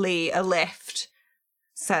giving Lee a lift,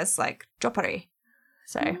 says like Jopari.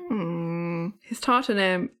 So his Tartar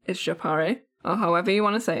name is Japari, or however you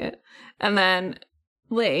want to say it. And then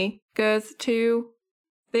Lee goes to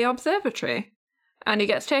the observatory, and he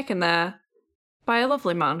gets taken there by a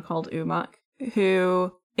lovely man called Umak,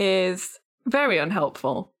 who is very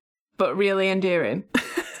unhelpful, but really endearing.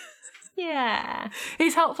 Yeah.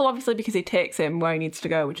 He's helpful, obviously, because he takes him where he needs to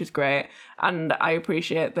go, which is great. And I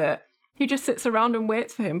appreciate that he just sits around and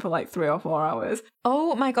waits for him for like 3 or 4 hours.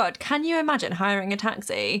 Oh my God. Can you imagine hiring a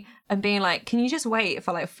taxi and being like, can you just wait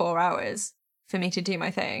for like 4 hours for me to do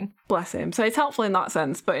my thing? Bless him. So he's helpful in that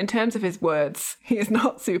sense, but in terms of his words, he is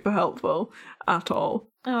not super helpful at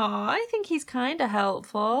all. Oh, I think he's kind of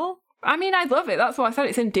helpful. I mean, I love it. That's why I said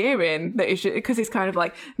it's endearing, that because he's kind of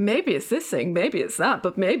like, maybe it's this thing, maybe it's that,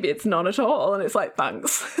 but maybe it's not at all. And it's like,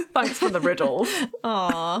 thanks. Thanks for the riddles.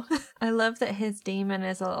 Aw. I love that his demon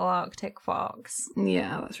is a little Arctic fox.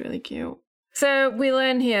 Yeah, that's really cute. So we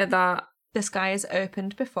learn here that the sky is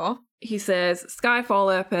opened before. He says, sky fall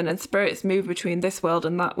open and spirits move between this world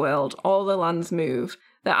and that world. All the lands move.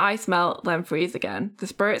 The ice melt, then freeze again. The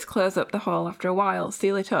spirits close up the hole after a while,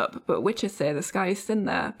 seal it up, but witches say the sky is thin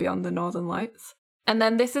there beyond the northern lights. And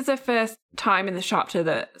then this is the first time in the chapter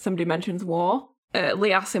that somebody mentions war.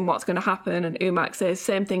 Lee asks him what's going to happen, and Umak says,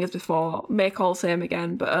 same thing as before, make all same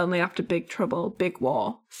again, but only after big trouble, big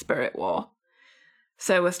war, spirit war.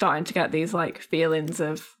 So we're starting to get these like feelings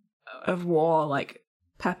of war, like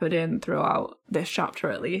peppered in throughout this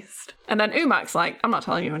chapter at least. And then Umak's like, I'm not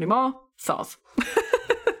telling you anymore, soz.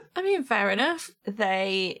 I mean, fair enough.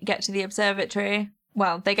 They get to the observatory.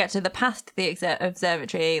 Well, they get to the past the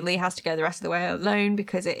observatory. Lee has to go the rest of the way alone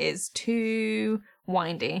because it is too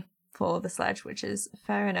windy for the sledge, which is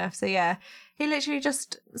fair enough. So yeah, he literally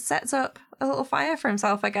just sets up a little fire for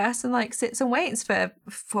himself, I guess, and like sits and waits for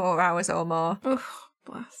 4 hours or more. Ugh,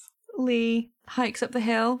 bless. Lee hikes up the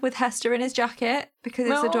hill with Hester in his jacket because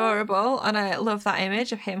it's adorable, and I love that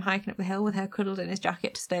image of him hiking up the hill with her cuddled in his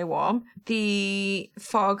jacket to stay warm. The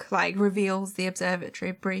fog reveals the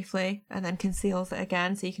observatory briefly and then conceals it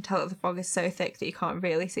again, so you can tell that the fog is so thick that you can't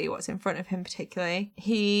really see what's in front of him particularly.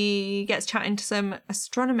 He gets chatting to some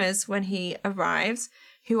astronomers when he arrives,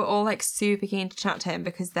 who are all super keen to chat to him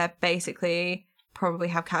because they're basically probably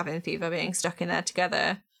have cabin fever being stuck in there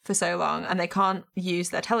together for so long, and they can't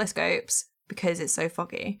use their telescopes because it's so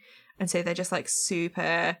foggy. And so they're just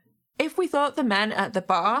super... If we thought the men at the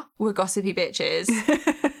bar were gossipy bitches,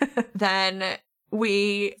 then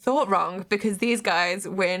we thought wrong, because these guys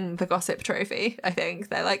win the gossip trophy, I think.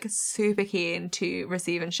 They're super keen to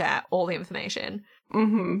receive and share all the information.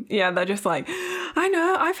 Mm-hmm. Yeah, they're just I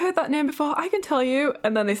know, I've heard that name before, I can tell you.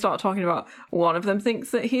 And then they start talking about, one of them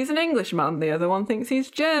thinks that he's an Englishman, the other one thinks he's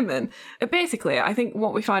German. Basically, I think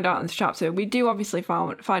what we find out in this chapter, we do obviously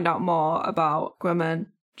find out more about Grumman,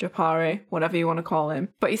 Japari, whatever you want to call him.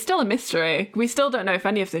 But he's still a mystery. We still don't know if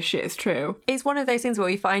any of this shit is true. It's one of those things where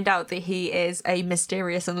we find out that he is a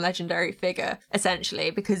mysterious and legendary figure, essentially,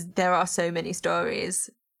 because there are so many stories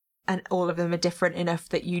and all of them are different enough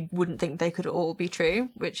that you wouldn't think they could all be true,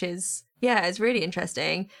 which is, it's really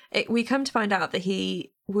interesting. We come to find out that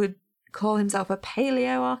he would call himself a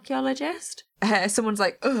paleoarchaeologist. Someone's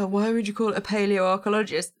like, oh, why would you call it a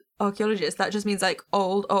paleoarchaeologist? That just means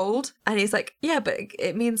old. And he's like, yeah, but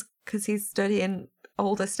it means because he's studying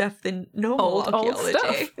older stuff than normal archaeology.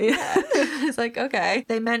 Old stuff. Yeah. It's okay.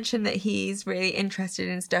 They mention that he's really interested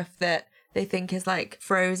in stuff that they think is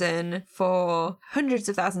frozen for hundreds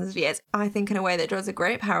of thousands of years. I think in a way that draws a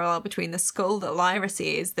great parallel between the skull that Lyra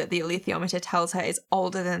sees, that the alethiometer tells her is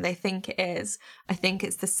older than they think it is. I think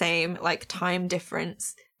it's the same time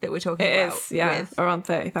difference that we're talking about. It is, yeah, with around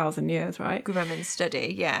 30,000 years, right? Grumman's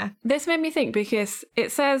study, yeah. This made me think, because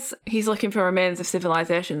it says he's looking for remains of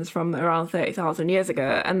civilizations from around 30,000 years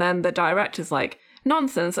ago, and then the director's like,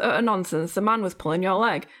 nonsense, utter nonsense, the man was pulling your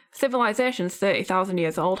leg. Civilization's 30,000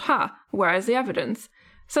 years old, ha, where is the evidence?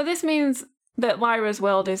 So this means that Lyra's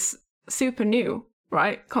world is super new,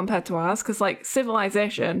 right, compared to ours, because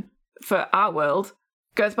civilization for our world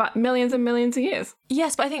goes back millions and millions of years.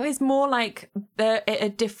 Yes, but I think there's more a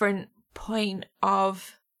different point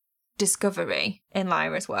of discovery in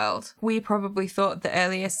Lyra's world. We probably thought the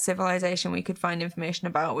earliest civilization we could find information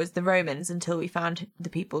about was the Romans, until we found the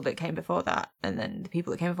people that came before that, and then the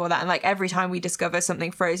people that came before that. And every time we discover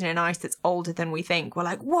something frozen in ice that's older than we think,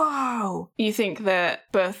 we're whoa! You think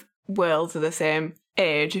that both worlds are the same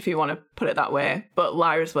age, if you want to put it that way, but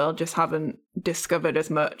Lyra's world just haven't discovered as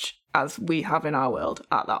much as we have in our world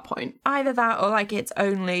at that point. Either that, or it's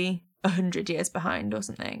only 100 years behind or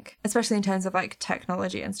something, especially in terms of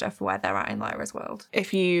technology and stuff, where they're at in Lyra's world.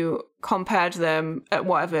 If you compared them at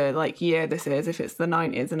whatever year this is, if it's the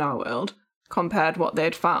 90s in our world, compared what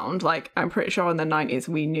they'd found, I'm pretty sure in the 90s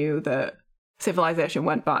we knew that civilization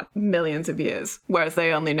went back millions of years, whereas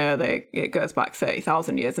they only know that it goes back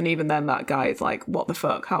 30,000 years, and even then that guy is what the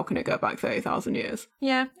fuck, how can it go back 30,000 years?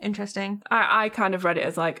 Yeah, interesting. I kind of read it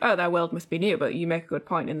as oh, their world must be new, but you make a good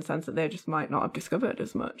point in the sense that they just might not have discovered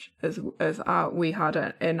as much as we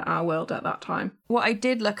had in our world at that time. What I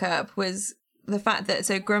did look up was the fact that,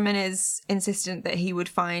 so Grumman is insistent that he would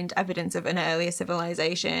find evidence of an earlier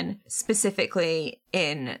civilization, specifically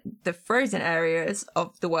in the frozen areas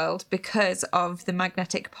of the world, because of the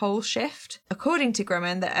magnetic pole shift. According to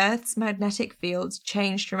Grumman, the Earth's magnetic fields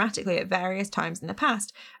changed dramatically at various times in the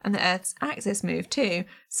past, and the Earth's axis moved too,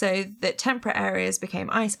 so that temperate areas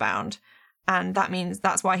became icebound. And that means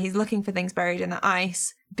that's why he's looking for things buried in the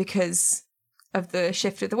ice, because of the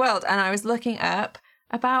shift of the world. And I was looking up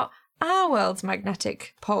about our world's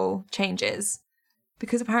magnetic pole changes,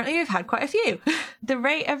 because apparently we've had quite a few. The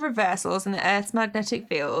rate of reversals in the Earth's magnetic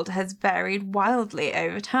field has varied wildly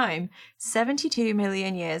over time. 72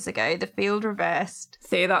 million years ago, the field reversed.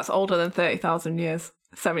 See, that's older than 30,000 years.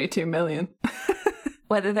 72 million.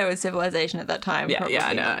 Whether there was civilization at that time. Yeah,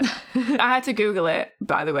 I know. I had to Google it,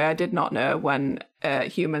 by the way. I did not know when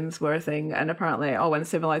humans were a thing, and apparently, or when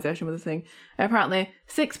civilization was a thing. And apparently,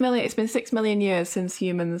 it's been 6 million years since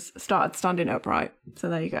humans started standing upright. So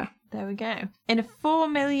there you go. There we go. In a 4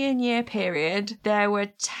 million year period, there were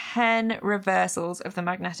 10 reversals of the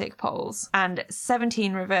magnetic poles, and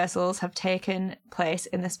 17 reversals have taken place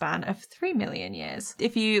in the span of 3 million years.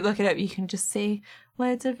 If you look it up, you can just see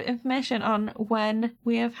loads of information on when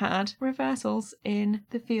we have had reversals in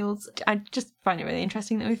the fields. I just find it really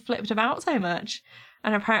interesting that we've flipped about so much.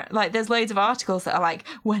 And apparently, like, there's loads of articles that are like,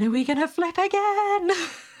 when are we going to flip again?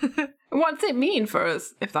 What does it mean for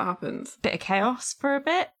us if that happens? Bit of chaos for a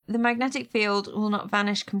bit. The magnetic field will not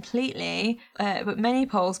vanish completely, but many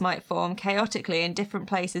poles might form chaotically in different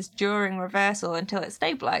places during reversal until it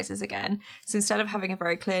stabilises again. So instead of having a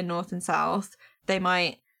very clear north and south, they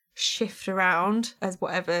might shift around as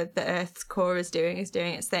whatever the Earth's core is doing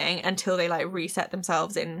its thing until they like reset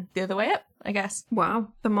themselves in the other way up, I guess. Wow,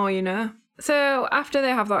 the more you know. So after they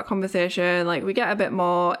have that conversation, like, we get a bit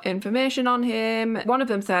more information on him. One of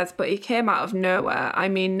them says, but he came out of nowhere. I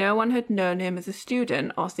mean, no one had known him as a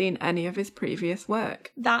student or seen any of his previous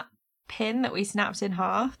work. That pin that we snapped in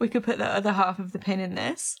half, we could put the other half of the pin in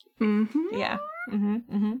this. Mm-hmm. Yeah. Mm-hmm.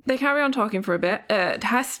 Mm-hmm. They carry on talking for a bit.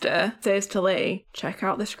 Hester says to Lee, check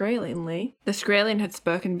out the Skraeling, Lee. The Skraeling had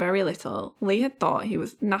spoken very little. Lee had thought he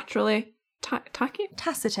was naturally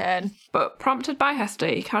taciturn. But prompted by Hester,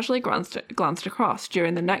 he casually glanced across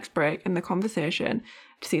during the next break in the conversation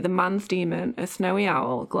to see the man's demon, a snowy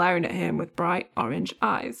owl, glaring at him with bright orange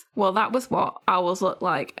eyes. Well, that was what owls look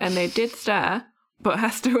like, and they did stare, but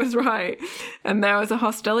Hester was right. And there was a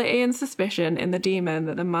hostility and suspicion in the demon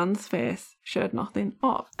that the man's face showed nothing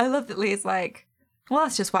of. I love that Lee's like, well,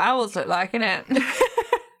 that's just what owls look like, isn't it?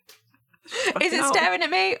 Is it staring at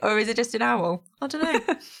me, or is it just an owl? I don't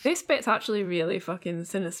know. This bit's actually really fucking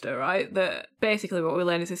sinister, right? That basically what we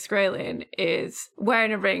learn is this Skraeling is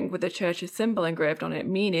wearing a ring with the church's symbol engraved on it,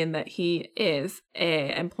 meaning that he is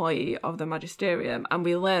a employee of the magisterium. And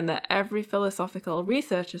we learn that every philosophical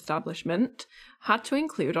research establishment had to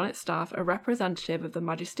include on its staff a representative of the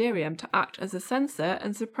magisterium to act as a censor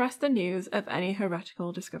and suppress the news of any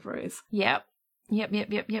heretical discoveries. Yep.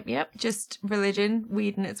 Just religion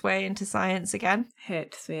weeding its way into science again.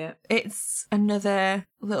 Hate to see it. It's another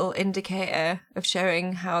little indicator of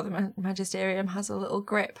showing how the magisterium has a little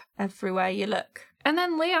grip everywhere you look. And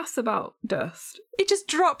then Lee asks about dust. He just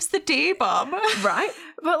drops the D-bomb. Right?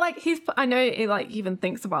 But, like, I know he, like, even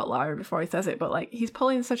thinks about Lyra before he says it, but, like, he's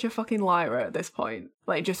pulling such a fucking Lyra at this point.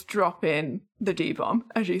 Like, just dropping the D-bomb,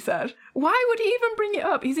 as you said. Why would he even bring it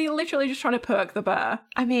up? Is he literally just trying to perk the bear?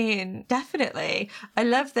 I mean, definitely. I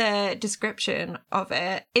love the description of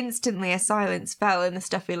it. Instantly a silence fell in the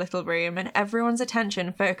stuffy little room and everyone's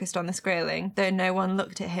attention focused on the Skraeling, though no one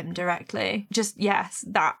looked at him directly. Just, yes,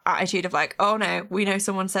 that attitude of like, oh no, we know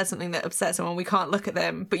someone said something that upset someone, we can't look at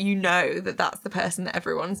them, but you know that that's the person that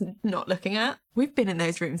everyone's not looking at. We've been in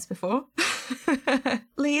those rooms before.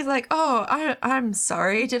 Lee's like, oh, I'm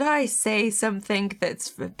sorry. Did I say something that's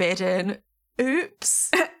forbidden?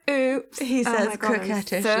 Oops. Oops. He says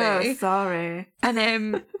coquettishly. So sorry.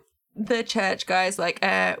 And the church guy's like,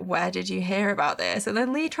 where did you hear about this? And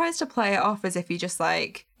then Lee tries to play it off as if he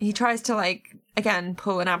tries to again,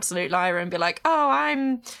 pull an absolute liar and be like, oh,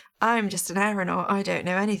 I'm just an aeronaut. I don't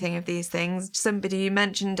know anything of these things. Somebody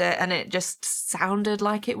mentioned it and it just sounded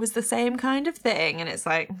like it was the same kind of thing. And it's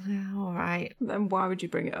like, all right. Then why would you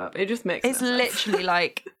bring it up? It just makes It's literally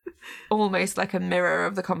like almost like a mirror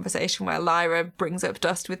of the conversation where Lyra brings up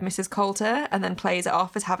dust with Mrs. Coulter and then plays it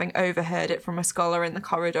off as having overheard it from a scholar in the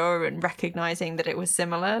corridor and recognising that it was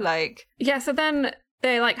similar. Yeah, so then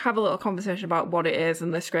they have a little conversation about what it is,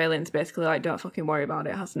 and the Skraeling's basically like, don't fucking worry about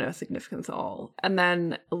it, it has no significance at all. And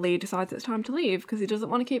then Lee decides it's time to leave because he doesn't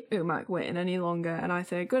want to keep Umak waiting any longer. And I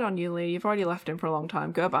say, good on you, Lee, you've already left him for a long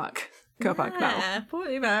time, go back. Go back now. Yeah, poor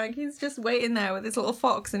Umak, he's just waiting there with his little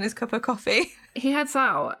fox and his cup of coffee. He heads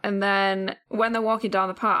out, and then when they're walking down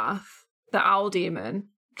the path, the owl demon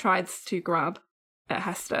tries to grab at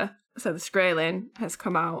Hester. So the Skraeling has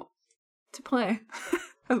come out to play.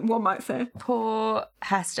 One might say. Poor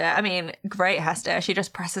Hester. I mean, great Hester. She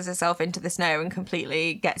just presses herself into the snow and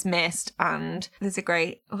completely gets missed. And there's a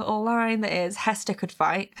great little line that is, Hester could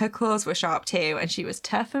fight. Her claws were sharp too, and she was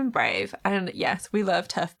tough and brave. And yes, we love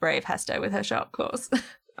tough, brave Hester with her sharp claws.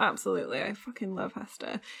 Absolutely. I fucking love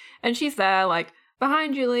Hester. And she's there,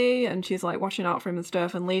 behind you, Lee, and she's, watching out for him and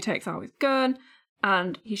stuff. And Lee takes out his gun,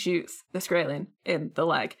 and he shoots the Skraeling in the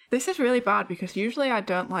leg. This is really bad because usually I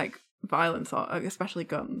don't like violence, or especially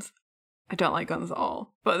guns. I don't like guns at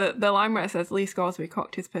all. But the line where it says Lee Scoresby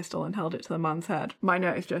cocked his pistol and held it to the man's head, my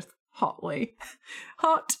note is just hot Lee.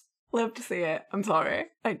 Hot. Love to see it. I'm sorry.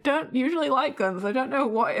 I don't usually like guns. I don't know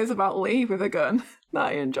what it is about Lee with a gun that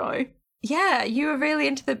I enjoy. Yeah, you were really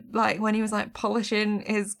into the, when he was, polishing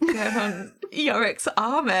his gun on Yorick's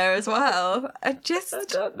armour as well. I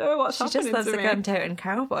don't know what's happening to me. She just loves a gun-toting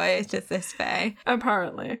cowboy, it's just this way.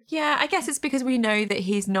 Apparently. Yeah, I guess it's because we know that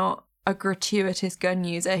he's not a gratuitous gun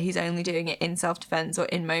user. He's only doing it in self-defense or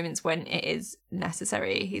in moments when it is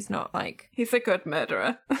necessary. He's not He's a good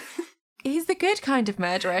murderer. he's the good kind of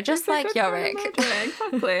murderer, just like Yorick.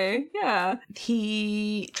 Exactly. Yeah.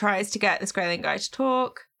 He tries to get the Skraeling guy to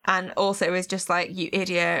talk, and also is just like, you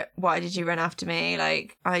idiot, why did you run after me?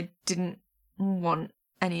 Like, I didn't want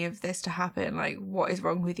any of this to happen. Like, what is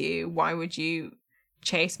wrong with you? Why would you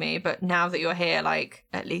chase me? But now that you're here, like,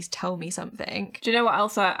 at least tell me something. Do you know what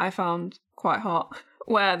else I found quite hot?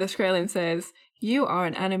 Where the Skraeling says, "You are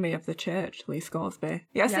an enemy of the church, Lee Scoresby."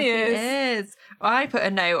 Yes, he is. I put a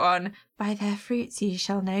note on, by their fruits ye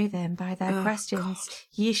shall know them, by their questions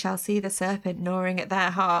ye shall see the serpent gnawing at their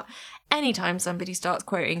heart. Anytime somebody starts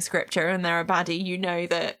quoting scripture and they're a baddie, you know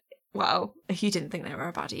that, well, if you didn't think they were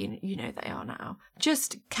a baddie, you know they are now.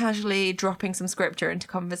 Just casually dropping some scripture into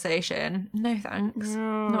conversation. No thanks.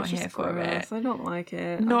 No, Not here for it. I don't like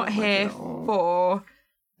it. Not I don't here like it at all. for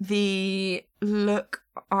the look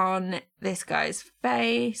on this guy's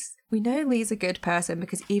face. We know Lee's a good person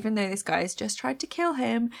because even though this guy's just tried to kill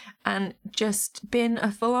him and just been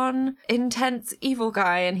a full-on intense evil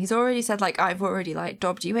guy, and he's already said, like, I've already, like,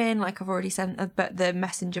 dobbed you in, like, I've already sent the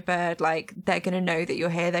messenger bird, like, they're gonna know that you're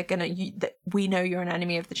here, that we know you're an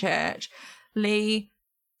enemy of the church. Lee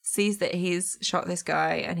sees that he's shot this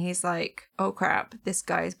guy and he's like, oh crap, this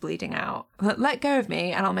guy is bleeding out. Let go of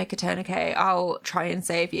me and I'll make a tourniquet. I'll try and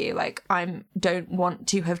save you. Like, I don't want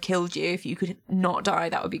to have killed you. If you could not die,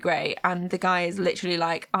 that would be great. And the guy is literally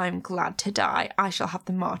like, I'm glad to die. I shall have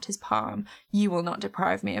the martyr's palm. You will not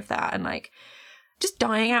deprive me of that. And like, just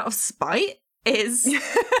dying out of spite is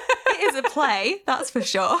it is a play, that's for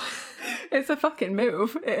sure. It's a fucking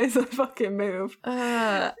move. It is a fucking move.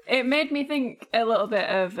 It made me think a little bit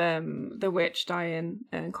of the witch dying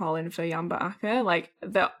and calling for Yamba Aka. Like,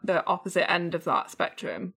 the opposite end of that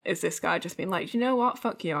spectrum is this guy just being like, you know what?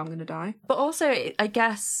 Fuck you, I'm gonna die. But also, I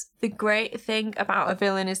guess the great thing about a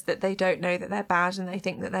villain is that they don't know that they're bad and they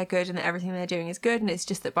think that they're good and that everything they're doing is good. And it's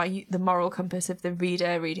just that by the moral compass of the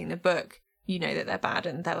reader reading the book, you know that they're bad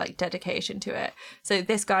and their like dedication to it. So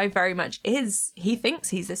this guy very much is, he thinks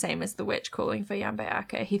he's the same as the witch calling for Yamba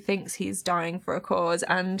Aka. He thinks he's dying for a cause,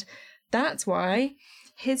 and that's why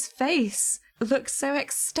his face looks so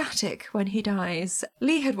ecstatic when he dies.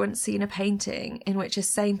 Lee had once seen a painting in which a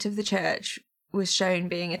saint of the church was shown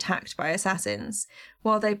being attacked by assassins.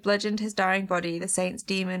 While they bludgeoned his dying body, the saint's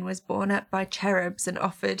demon was borne up by cherubs and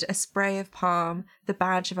offered a spray of palm, the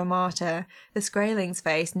badge of a martyr. The Skraeling's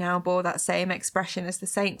face now bore that same expression as the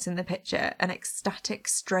saint's in the picture, an ecstatic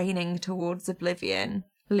straining towards oblivion.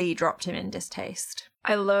 Lee dropped him in distaste.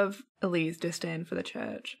 I love Lee's disdain for the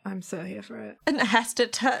church. I'm so here for it. And Hester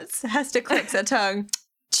clicks her tongue.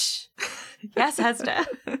 Yes, Hester.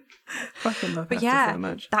 Fucking love but Hester so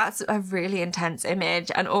much. That's a really intense image.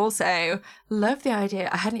 And also, love the idea.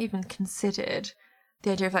 I hadn't even considered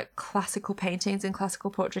the idea of like classical paintings and classical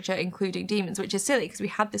portraiture, including demons, which is silly because we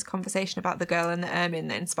had this conversation about the girl in the ermine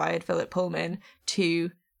that inspired Philip Pullman to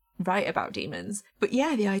write about demons. But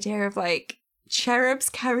yeah, the idea of like cherubs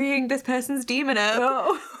carrying this person's demon up.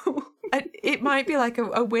 Oh. It might be like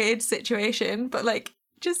a weird situation, but like,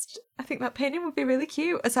 just, I think that painting would be really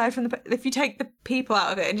cute. Aside from if you take the people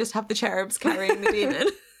out of it and just have the cherubs carrying the demon,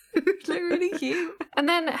 it would look really cute. And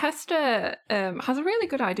then Hester has a really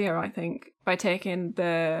good idea, I think, by taking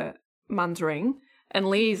the man's ring. And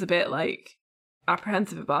Lee's a bit like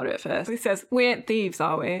apprehensive about it at first. He says, "We ain't thieves,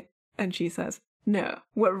 are we?" And she says, "No,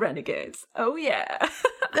 we're renegades." Oh yeah.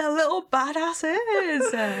 They're little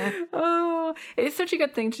badasses. Oh, it's such a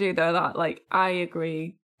good thing to do though, that like I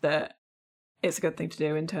agree that it's a good thing to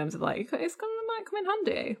do in terms of like, might come in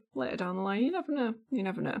handy later down the line. You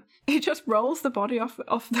never know. He just rolls the body off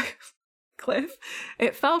the cliff.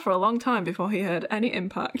 It fell for a long time before he heard any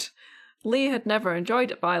impact. Lee had never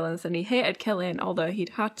enjoyed violence and he hated killing, although he'd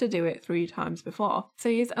had to do it 3 times before. So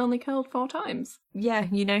he's only killed 4 times. Yeah,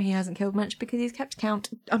 you know he hasn't killed much because he's kept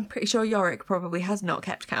count. I'm pretty sure Yorick probably has not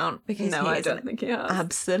kept count because I don't think he has.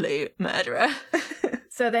 Absolute murderer.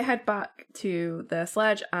 So they head back to the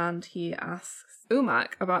sledge and he asks Umak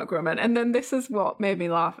about Grumman. And then this is what made me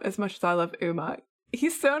laugh as much as I love Umak.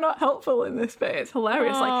 He's so not helpful in this bit. It's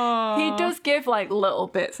hilarious. Aww. Like, he does give like little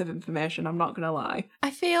bits of information, I'm not gonna lie.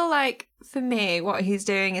 I feel like for me, what he's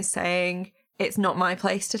doing is saying, it's not my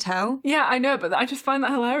place to tell. Yeah, I know, but I just find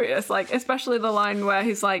that hilarious. Like, especially the line where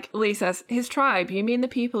he's like, Lee says, his tribe, you mean the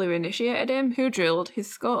people who initiated him, who drilled his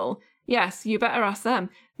skull? Yes, you better ask them.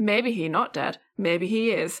 Maybe he not dead. Maybe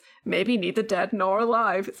he is. Maybe neither dead nor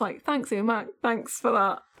alive. It's like, thanks, Umak. Thanks for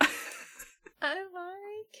that. I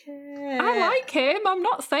like it. I like him. I'm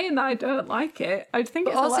not saying that I don't like it. I think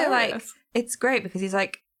it's also hilarious. Like, it's great because he's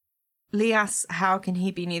like, Lee asks, how can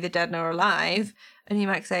he be neither dead nor alive? And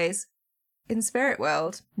Umak says, in Spirit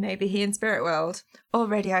World. Maybe he in Spirit World.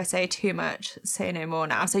 Already I say too much, say no more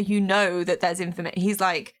now. So you know that there's information.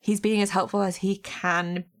 He's being as helpful as he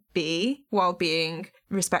can be while being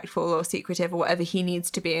respectful or secretive or whatever he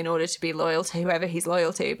needs to be in order to be loyal to whoever he's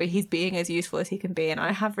loyal to, but he's being as useful as he can be, and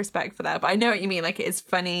I have respect for that. But I know what you mean, like, it is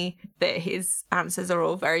funny that his answers are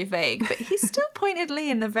all very vague, but he's still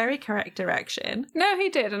pointedly in the very correct direction. No, he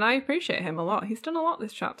did, and I appreciate him a lot. He's done a lot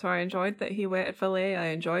this chapter. I enjoyed that he waited for Lee. I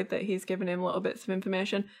enjoyed that he's given him little bits of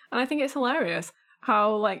information, and I think it's hilarious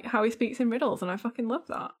how he speaks in riddles, and I fucking love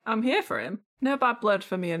that. I'm here for him. No bad blood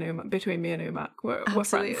for between me and Umak. We're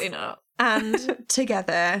Absolutely friends. not. And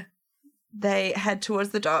together they head towards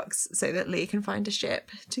the docks so that Lee can find a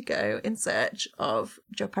ship to go in search of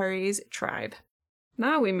Jopari's tribe.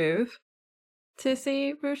 Now we move to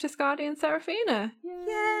see Ruta Skadi and Seraphina.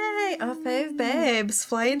 Yay! Our fave babes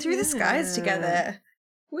flying through the skies together.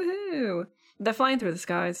 Woohoo! They're flying through the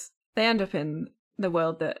skies. They end up in the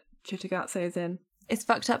world that Chitagatse is in. It's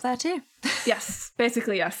fucked up there too. Yes,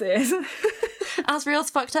 basically yes it is. Asriel's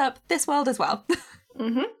fucked up this world as well.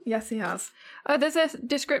 Mm-hmm. Yes, he has. There's a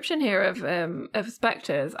description here of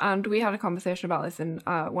spectres, and we had a conversation about this in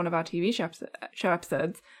one of our TV show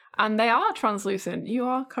episodes, and they are translucent. You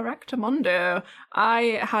are correct, Amondo.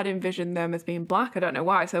 I had envisioned them as being black. I don't know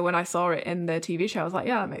why. So when I saw it in the TV show, I was like,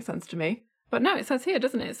 yeah, that makes sense to me. But no, it says here,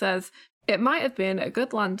 doesn't it? It says, it might have been a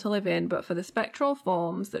good land to live in, but for the spectral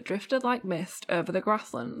forms that drifted like mist over the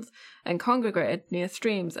grasslands and congregated near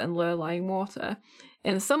streams and low-lying water.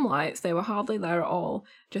 In some lights, they were hardly there at all,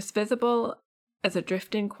 just visible as a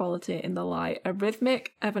drifting quality in the light, a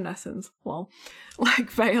rhythmic evanescence, like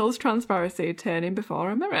veils transparency turning before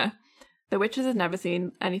a mirror. The witches had never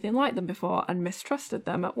seen anything like them before and mistrusted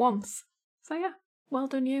them at once. So yeah, well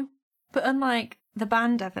done you. But unlike the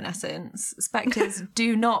band Evanescence, spectres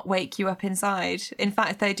do not wake you up inside. In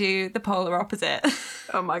fact, they do the polar opposite.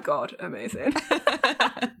 Oh my god, amazing.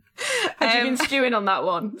 Had you been stewing on that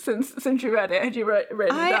one since you read it? Had you written it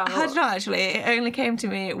down? I had not actually. It only came to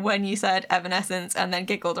me when you said Evanescence and then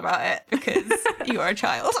giggled about it because you are a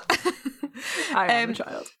child. I am a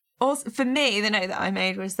child. Also, for me, the note that I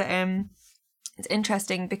made was that it's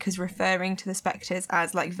interesting because referring to the spectres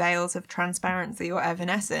as like veils of transparency or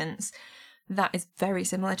evanescence, that is very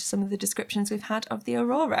similar to some of the descriptions we've had of the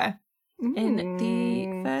Aurora in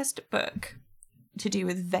the first book, to do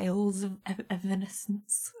with veils of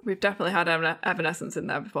evanescence. We've definitely had evanescence in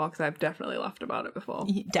there before because I've definitely laughed about it before.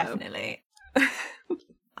 Definitely.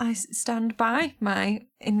 I stand by my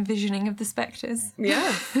envisioning of the spectres.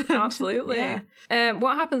 Yes, absolutely. Yeah.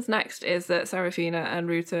 What happens next is that Seraphina and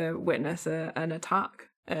Ruta witness an attack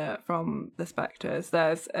from the spectres.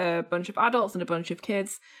 There's a bunch of adults and a bunch of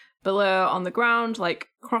kids below on the ground, like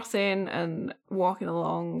crossing and walking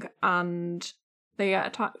along, and they get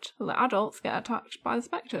attacked. The adults get attacked by the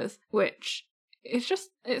spectres, which it's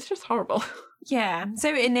just horrible. Yeah.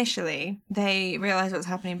 So initially they realise what's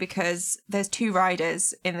happening because there's two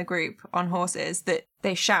riders in the group on horses that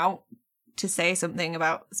they shout to say something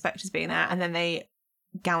about spectres being there, and then they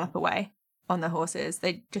gallop away on the horses.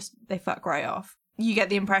 They fuck right off. You get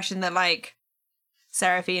the impression that like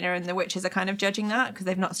Seraphina and the witches are kind of judging that because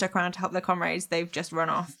they've not stuck around to help their comrades. They've just run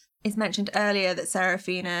off. It's mentioned earlier that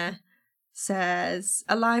Seraphina says,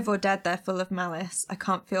 alive or dead, they're full of malice. I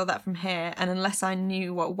can't feel that from here, and unless I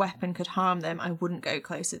knew what weapon could harm them, I wouldn't go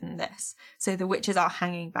closer than this. So the witches are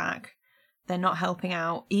hanging back. They're not helping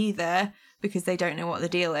out either because they don't know what the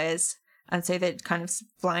deal is, and so they're kind of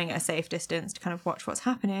flying at a safe distance to kind of watch what's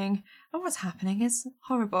happening. And what's happening is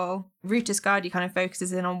horrible. Ruta Skadi kind of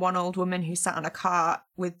focuses in on one old woman who sat on a cart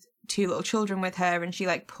with two little children with her, and she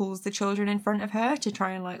like pulls the children in front of her to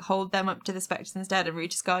try and like hold them up to the spectres instead, and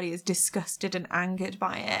Ruta Skadi is disgusted and angered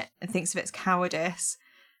by it and thinks of its cowardice.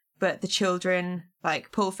 But the children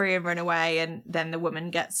like pull free and run away, and then the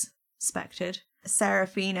woman gets spectred.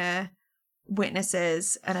 Seraphina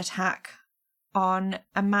witnesses an attack on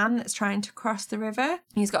a man that's trying to cross the river.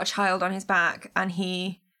 He's got a child on his back, and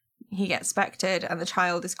he gets spectred, and the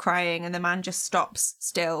child is crying, and the man just stops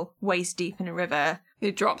still, waist deep in a river. He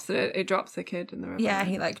drops the kid in the river. Yeah,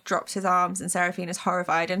 he like drops his arms, and Seraphina's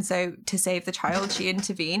horrified, and so to save the child, she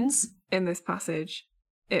intervenes. In this passage,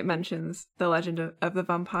 it mentions the legend of the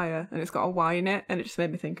vampire, and it's got a Y in it, and it just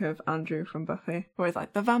made me think of Andrew from Buffy, where he's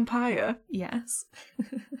like, the vampire? Yes.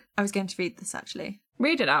 I was going to read this, actually.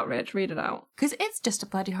 Read it out, Rich, read it out. Because it's just a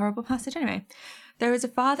bloody horrible passage anyway. There was a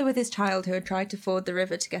father with his child who had tried to ford the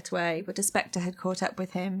river to get away, but a spectre had caught up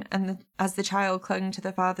with him, and as the child clung to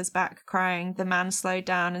the father's back, crying, the man slowed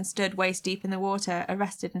down and stood waist deep in the water,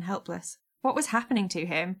 arrested and helpless. What was happening to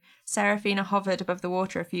him? Seraphina hovered above the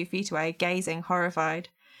water a few feet away, gazing, horrified.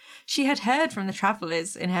 She had heard from the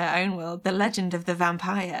travellers in her own world the legend of the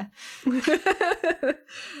vampire. Buffy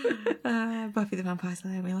the Vampire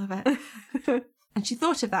Slayer, we love it. And she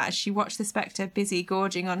thought of that as she watched the spectre busy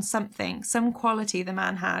gorging on something, some quality the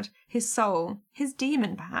man had, his soul, his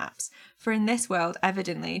demon perhaps, for in this world,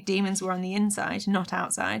 evidently, demons were on the inside, not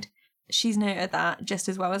outside. She's noted that just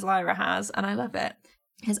as well as Lyra has, and I love it.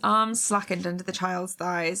 His arms slackened under the child's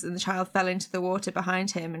thighs, and the child fell into the water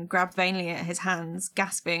behind him and grabbed vainly at his hands,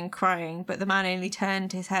 gasping, crying, but the man only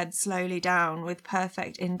turned his head slowly down with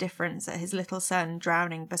perfect indifference at his little son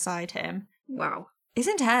drowning beside him. Wow. It's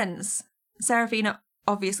intense. Seraphina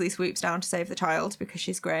obviously swoops down to save the child because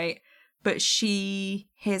she's great, but she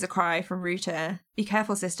hears a cry from Ruta, "Be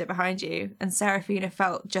careful, sister, behind you," and Seraphina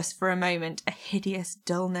felt just for a moment a hideous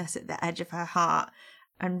dullness at the edge of her heart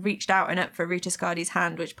and reached out and up for Ruta Skadi's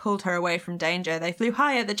hand, which pulled her away from danger. They flew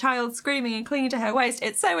higher, the child screaming and clinging to her waist.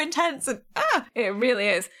 It's so intense and It really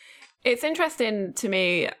is. It's interesting to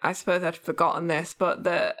me, I suppose I'd forgotten this, but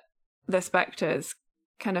the spectres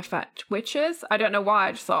can affect witches. I don't know why,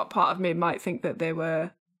 I just thought part of me might think that they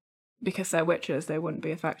were, because they're witches, they wouldn't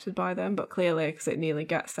be affected by them, but clearly, because it nearly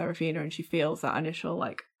gets Seraphina and she feels that initial,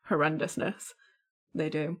 like, horrendousness,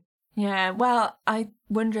 they do. Yeah, well, I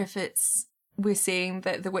wonder if we're seeing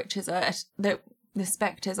that the witches are, that the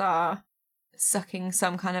spectres are sucking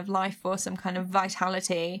some kind of life force, some kind of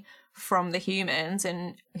vitality from the humans,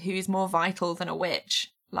 and who's more vital than a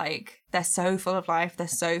witch? Like, they're so full of life, they're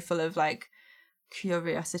so full of, like,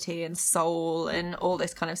 curiosity and soul and all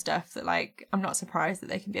this kind of stuff that, like, I'm not surprised that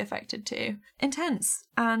they can be affected too. Intense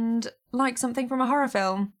and like something from a horror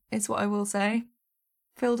film is what I will say.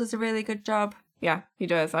 Phil does a really good job. Yeah, he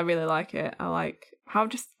does. I really like it. I like how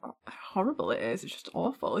just horrible it is. It's just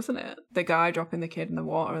awful, isn't it? The guy dropping the kid in the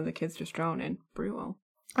water and the kid's just drowning. Brutal.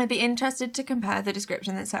 I'd be interested to compare the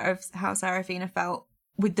description of how Seraphina felt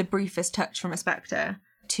with the briefest touch from a spectre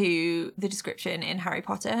to the description in Harry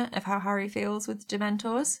Potter of how Harry feels with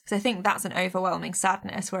Dementors. Because I think that's an overwhelming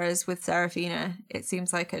sadness, whereas with Seraphina, it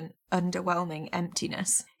seems like an underwhelming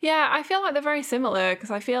emptiness. Yeah, I feel like they're very similar,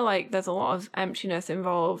 because I feel like there's a lot of emptiness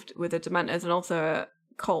involved with the Dementors, and also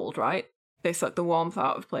cold, right? They suck the warmth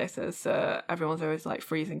out of places, so everyone's always, like,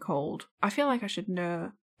 freezing cold. I feel like I should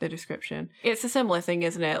know the description. It's a similar thing,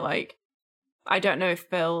 isn't it? Like, I don't know if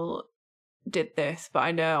Phil did this, but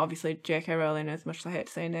I know obviously J.K. Rowling, as much as I hate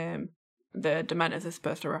to say name, the Dementors are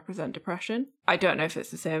supposed to represent depression. I don't know if it's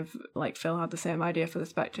the same, like Phil had the same idea for the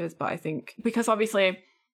Spectres, but I think, because obviously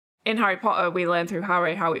in Harry Potter we learn through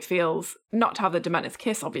Harry how it feels not to have the Dementors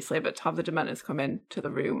kiss, obviously, but to have the Dementors come into the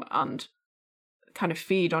room and kind of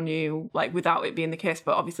feed on you, like, without it being the kiss.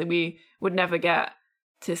 But obviously we would never get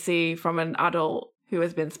to see from an adult who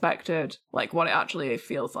has been spectred, like, what it actually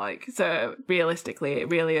feels like. So realistically, it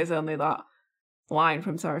really is only that line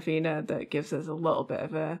from Seraphina that gives us a little bit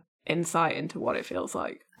of a insight into what it feels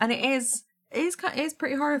like. And it is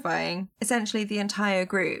pretty horrifying. Essentially, the entire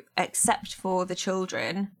group, except for the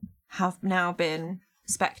children, have now been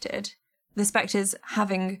spectred. The spectres,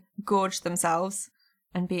 having gorged themselves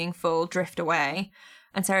and being full, drift away.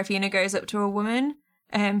 And Seraphina goes up to a woman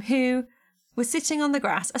who was sitting on the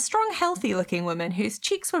grass, a strong, healthy-looking woman whose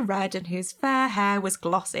cheeks were red and whose fair hair was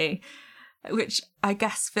glossy, which I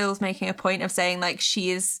guess Phil's making a point of saying, like, she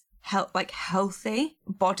is healthy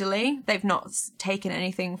bodily. They've not taken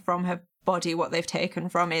anything from her body. What they've taken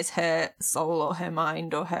from is her soul or her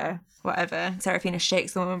mind or her whatever. Seraphina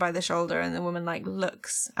shakes the woman by the shoulder, and the woman, like,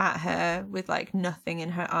 looks at her with, like, nothing in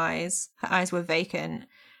her eyes. Her eyes were vacant.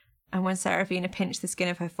 And when Seraphina pinched the skin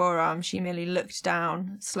of her forearm, she merely looked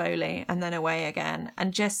down slowly and then away again.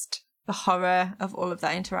 And just the horror of all of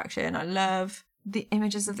that interaction. I love the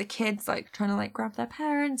images of the kids, like, trying to, like, grab their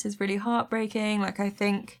parents is really heartbreaking. Like, I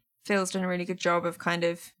think Phil's done a really good job of kind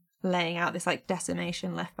of laying out this, like,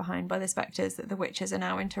 decimation left behind by the spectres that the witches are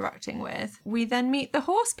now interacting with. We then meet the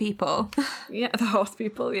horse people. Yeah, the horse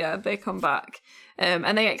people, yeah, they come back.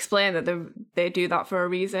 And they explain that they do that for a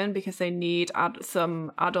reason, because they need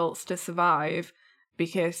some adults to survive,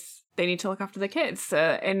 because they need to look after the kids.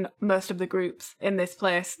 So in most of the groups in this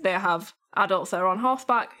place, they have adults that are on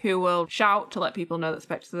horseback who will shout to let people know that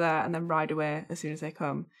spectres are there and then ride away as soon as they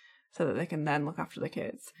come, so that they can then look after the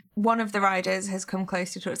kids. One of the riders has come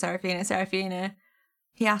close to talk to Seraphina.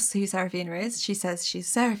 He asks who Seraphina is. She says she's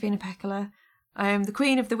Seraphina Pekkala. I am the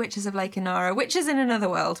queen of the witches of Lake Inara, witches in another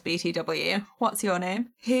world, BTW. What's your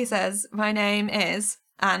name? He says, my name is,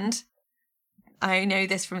 and I know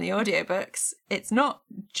this from the audiobooks, it's not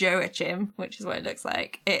Joachim, which is what it looks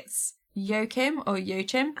like. It's Joachim or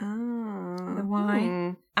Joachim, the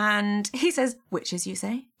Y. And he says, witches, you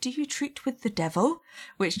say? Do you treat with the devil?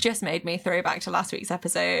 Which just made me throw back to last week's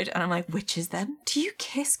episode. And I'm like, witches then? Do you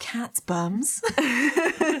kiss cats' bums?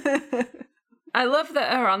 I love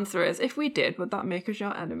that her answer is, if we did, would that make us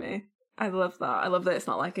your enemy? I love that. I love that it's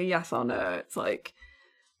not like a yes or no. It's like,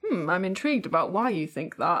 I'm intrigued about why you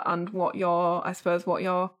think that and what your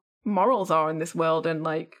morals are in this world, and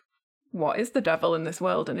like, what is the devil in this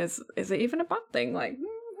world, and is it even a bad thing? Like,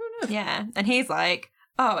 who knows? Yeah. And he's like,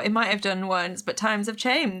 oh, it might have done once, but times have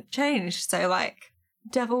changed. So like,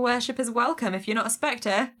 devil worship is welcome. If you're not a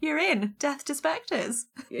spectre, you're in. Death to spectres.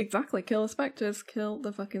 Exactly. Kill the spectres. Kill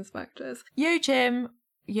the fucking spectres. Joachim,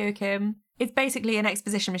 it's basically an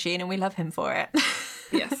exposition machine, and we love him for it.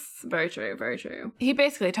 Yes, very true, very true. He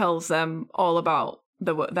basically tells them all about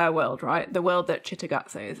their world, right? The world that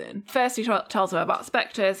Cittàgazze is in. First, he tells them about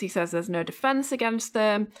spectres. He says there's no defense against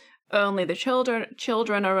them. Only the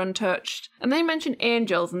children are untouched. And they mention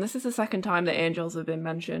angels, and this is the second time that angels have been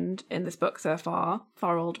mentioned in this book so far.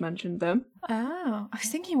 Thorold mentioned them. Oh, I was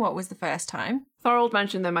thinking what was the first time? Thorold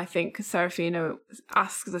mentioned them, I think, because Seraphina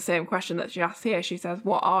asks the same question that she asked here. She says,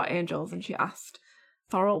 what are angels? And she asked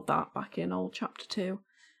Thorold that back in old chapter 2.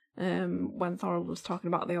 When Thorold was talking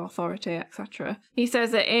about the authority, etc. He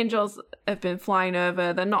says that angels have been flying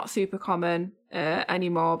over. They're not super common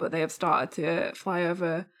anymore, but they have started to fly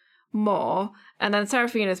over more. And then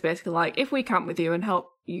Seraphina's basically like, if we camp with you and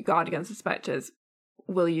help you guard against the spectres,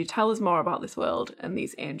 will you tell us more about this world and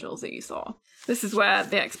these angels that you saw? This is where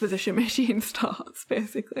the exposition machine starts,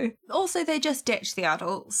 basically. Also, they just ditched the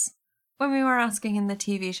adults. When we were asking in the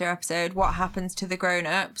TV show episode what happens to the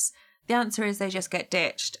grown-ups, the answer is they just get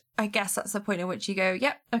ditched. I guess that's the point at which you go,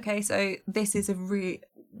 yep, okay, so this is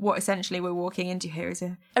what essentially we're walking into here is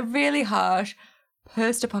a really harsh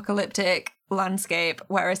post-apocalyptic landscape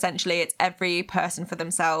where essentially it's every person for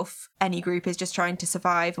themselves. Any group is just trying to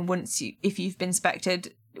survive, and if you've been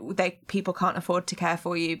spectred, people can't afford to care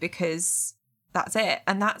for you because that's it.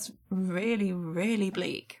 And that's really, really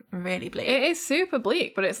bleak. Really bleak. It is super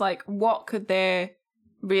bleak, but it's like, what could they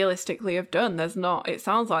realistically have done? It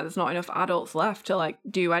sounds like there's not enough adults left to like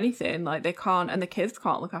do anything. Like they can't, and the kids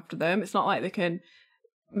can't look after them. It's not like they can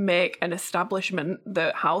make an establishment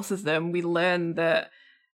that houses them. We learn that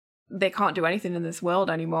they can't do anything in this world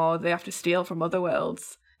anymore. They have to steal from other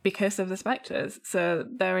worlds because of the spectres. So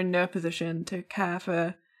they're in no position to care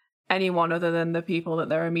for anyone other than the people that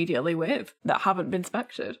they're immediately with that haven't been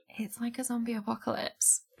spectred. It's like a zombie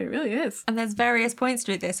apocalypse. It really is. And there's various points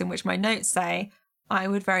to this in which my notes say, I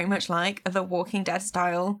would very much like the Walking Dead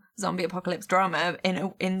style zombie apocalypse drama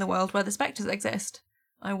in the world where the spectres exist.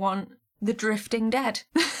 I want the drifting dead.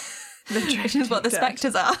 Which is what the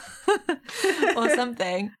spectres are. Or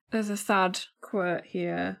something. There's a sad quote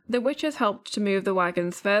here. The witches helped to move the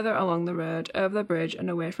wagons further along the road, over the bridge and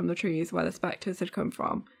away from the trees where the spectres had come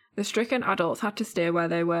from. The stricken adults had to stay where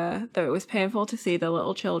they were, though it was painful to see the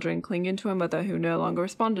little children clinging to a mother who no longer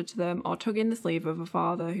responded to them, or tugging the sleeve of a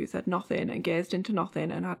father who said nothing and gazed into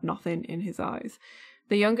nothing and had nothing in his eyes.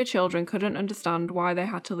 The younger children couldn't understand why they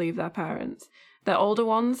had to leave their parents. Their older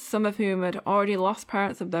ones, some of whom had already lost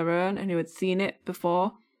parents of their own and who had seen it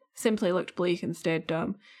before, simply looked bleak and stayed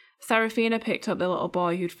dumb. Seraphina picked up the little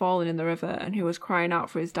boy who'd fallen in the river and who was crying out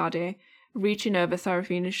for his daddy. Reaching over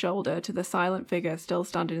Seraphina's shoulder to the silent figure still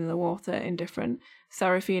standing in the water, indifferent,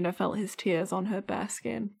 Seraphina felt his tears on her bare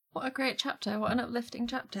skin. What a great chapter. What an uplifting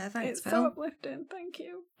chapter. Thanks, Phil. Phil. So uplifting. Thank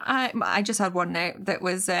you. I just had one note that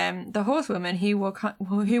was the horsewoman who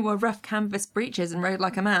wore rough canvas breeches and rode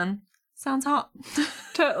like a man. Sounds hot.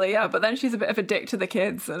 Totally, yeah. But then she's a bit of a dick to the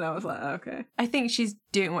kids, and I was like, okay. I think she's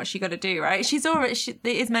doing what she got to do, right? It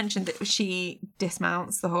is mentioned that she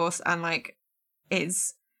dismounts the horse and like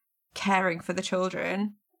is caring for the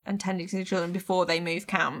children and tending to the children before they move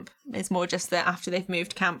camp. It's more just that after they've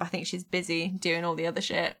moved camp, I think she's busy doing all the other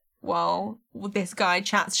shit while this guy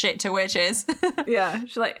chats shit to witches. Yeah,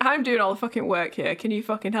 she's like, I'm doing all the fucking work here. Can you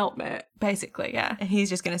fucking help me? Basically, yeah. And he's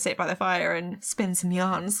just going to sit by the fire and spin some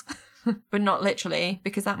yarns. But not literally,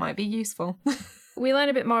 because that might be useful. We learn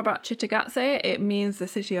a bit more about Cittàgazze. It means the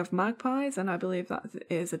city of magpies, and I believe that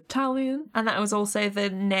is Italian. And that was also the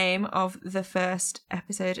name of the first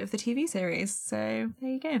episode of the TV series. So there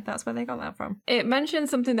you go. That's where they got that from. It mentions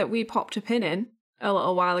something that we popped a pin in a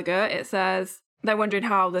little while ago. It says they're wondering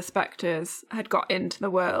how the spectres had got into the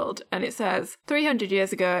world. And it says, 300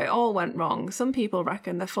 years ago, it all went wrong. Some people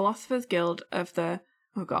reckon the Philosophers' Guild of the...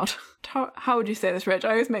 Oh, God. How would you say this, Rich? I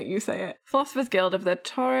always make you say it. Philosophers' Guild of the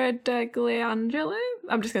Torre degli Angeli?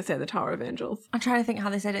 I'm just going to say the Tower of Angels. I'm trying to think how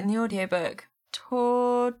they said it in the audiobook.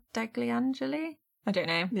 Torre degli Angeli? I don't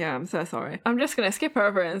know. Yeah, I'm so sorry. I'm just going to skip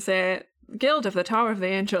over it and say, Guild of the Tower of the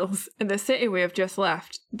Angels, in the city we have just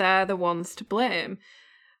left, they're the ones to blame.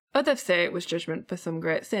 Others say it was judgment for some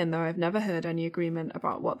great sin, though I've never heard any agreement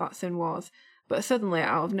about what that sin was. But suddenly,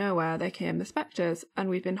 out of nowhere, there came the spectres, and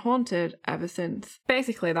we've been haunted ever since.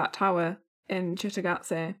 Basically, that tower in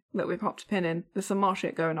Cittàgazze that we popped a pin in, there's some more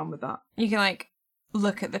shit going on with that. You can, like,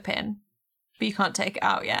 look at the pin, but you can't take it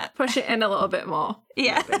out yet. Push it in a little bit more.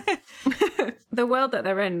 Yeah. The world that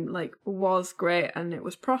they're in, like, was great, and it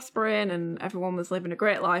was prospering, and everyone was living a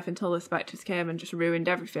great life until the spectres came and just ruined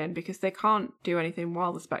everything, because they can't do anything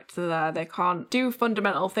while the spectres are there. They can't do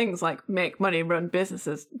fundamental things like make money, run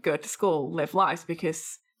businesses, go to school, live lives,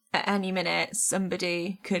 because at any minute,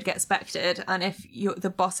 somebody could get spectred, and if the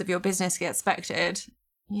boss of your business gets spectred,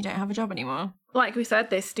 you don't have a job anymore. Like we said,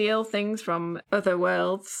 they steal things from other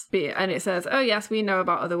worlds, and it says, oh yes, we know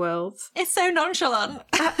about other worlds. It's so nonchalant.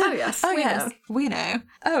 Oh yes, we know.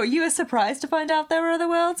 Oh, you were surprised to find out there were other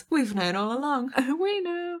worlds? We've known all along. We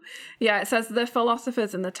know. Yeah, it says the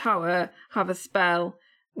philosophers in the tower have a spell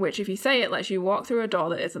which, if you say it, lets you walk through a door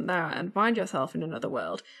that isn't there and find yourself in another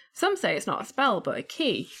world. Some say it's not a spell, but a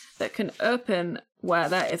key that can open where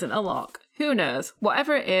there isn't a lock. Who knows?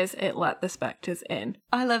 Whatever it is, it let the spectres in.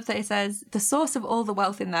 I love that it says the source of all the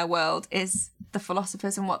wealth in their world is the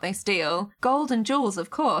philosophers and what they steal. Gold and jewels, of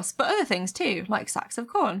course, but other things too, like sacks of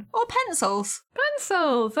corn or pencils.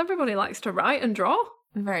 Pencils! Everybody likes to write and draw.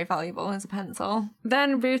 Very valuable as a pencil.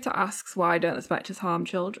 Then Ruta asks why don't the spectres harm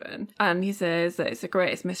children? And he says that it's the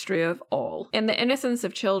greatest mystery of all. In the innocence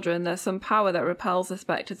of children, there's some power that repels the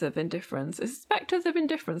spectres of indifference. Is spectres of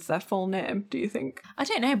indifference their full name, do you think? I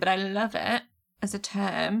don't know, but I love it as a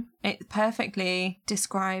term. It perfectly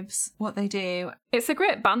describes what they do. It's a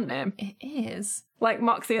great band name. It is. Like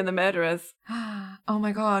Moxie and the Murderers. Oh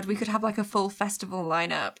my god, we could have like a full festival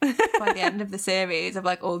lineup by the end of the series of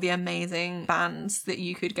like all the amazing bands that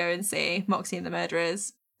you could go and see. Moxie and the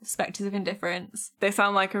Murderers, Spectres of Indifference. They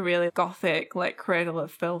sound like a really gothic, like Cradle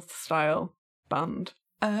of Filth style band.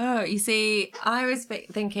 Oh, you see, I was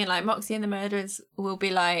thinking like Moxie and the Murderers will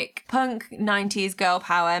be like punk 90s girl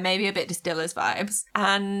power, maybe a bit Distillers vibes.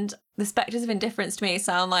 And the Spectres of Indifference to me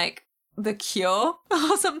sound like The Cure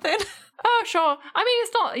or something. Oh, sure. I mean,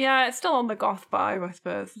 it's not, yeah, it's still on the goth vibe, I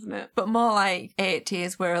suppose, isn't it? But more like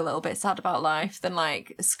 80s, we're a little bit sad about life than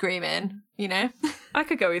like screaming, you know? I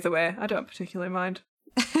could go either way. I don't particularly mind.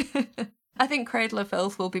 I think Cradle of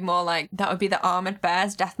Filth will be more like, that would be the Armoured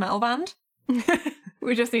Bears death metal band.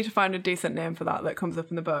 We just need to find a decent name for that comes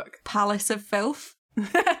up in the book. Palace of Filth.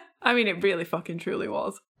 I mean, it really fucking truly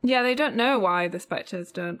was. Yeah, they don't know why the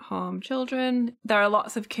spectres don't harm children. There are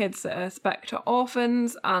lots of kids that are spectre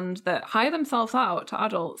orphans and that hire themselves out to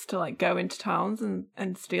adults to like go into towns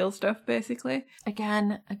and steal stuff, basically.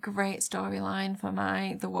 Again, a great storyline for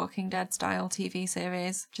my The Walking Dead style TV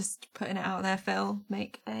series. Just putting it out there, Phil.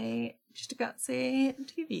 Make a Cittàgazze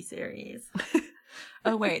TV series.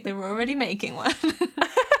 Oh wait, they were already making one. A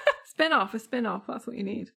spin-off, that's what you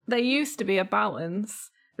need. There used to be a balance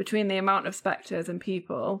between the amount of spectres and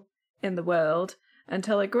people in the world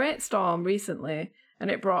until a great storm recently, and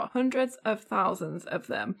it brought hundreds of thousands of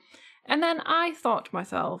them. And then I thought to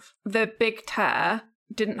myself, the big tear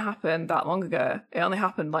didn't happen that long ago. It only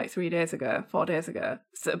happened like 4 days ago.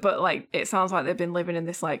 So, but like, it sounds like they've been living in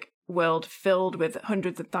this like world filled with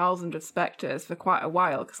hundreds of thousands of spectres for quite a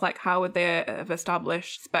while. Because like, how would they have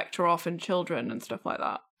established spectre orphan children and stuff like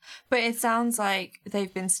that? But it sounds like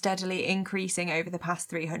they've been steadily increasing over the past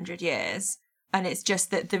 300 years. And it's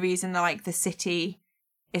just that the reason that like the city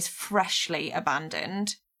is freshly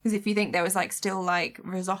abandoned. Because if you think there was like still like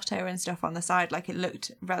risotto and stuff on the side, like it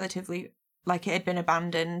looked relatively like it had been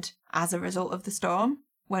abandoned as a result of the storm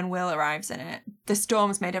when Will arrives in it. The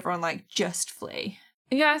storm's made everyone like just flee.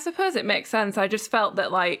 Yeah, I suppose it makes sense. I just felt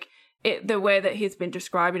that like the way that he's been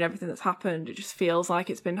describing everything that's happened, it just feels like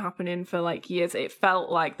it's been happening for like years. It felt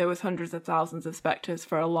like there was hundreds of thousands of spectres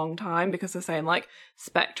for a long time because they're saying like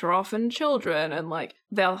spectre orphan children and like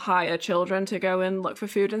they'll hire children to go and look for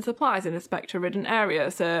food and supplies in a spectre-ridden area.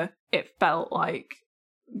 So it felt like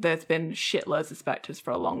there's been shitloads of spectres for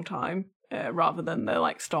a long time rather than the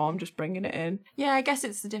like storm just bringing it in. Yeah, I guess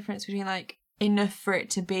it's the difference between like enough for it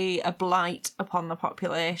to be a blight upon the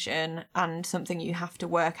population and something you have to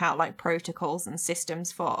work out like protocols and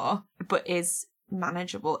systems for, but is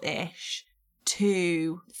manageable-ish,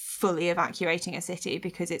 to fully evacuating a city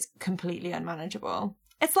because it's completely unmanageable.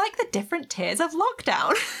 It's like the different tiers of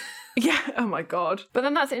lockdown. Yeah, oh my god. But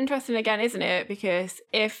then that's interesting again, isn't it? Because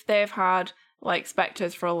if they've had like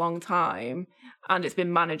spectres for a long time and it's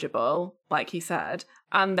been manageable, like he said,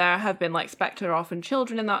 and there have been like spectre orphan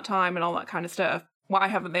children in that time and all that kind of stuff, why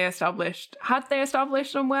haven't they established... Had they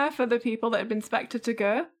established somewhere for the people that had been spectred to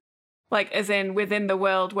go? Like, as in, within the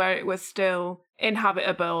world where it was still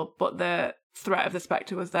inhabitable, but the threat of the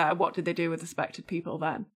spectre was there, what did they do with the spectred people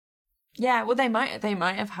then? Yeah, well, they might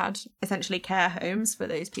have had essentially care homes for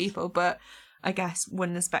those people, but I guess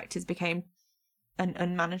when the spectres became an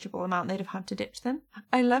unmanageable amount, they'd have had to ditch them.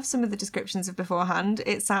 I love some of the descriptions of beforehand.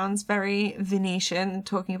 It sounds very Venetian,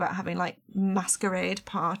 talking about having like masquerade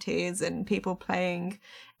parties and people playing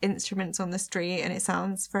instruments on the street, and it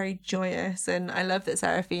sounds very joyous. And I love that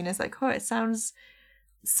Seraphina's like, oh, it sounds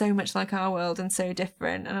so much like our world and so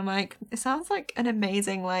different. And I'm like, it sounds like an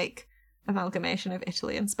amazing like amalgamation of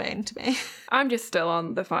Italy and Spain to me. I'm just still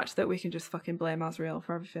on the fact that we can just fucking blame Azrael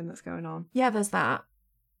for everything that's going on. Yeah, there's that.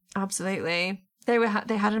 Absolutely. They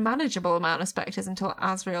had a manageable amount of spectres until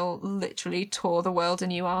Azrael literally tore the world a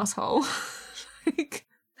new arsehole. Like,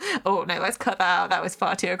 oh no, let's cut that out. That was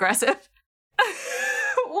far too aggressive.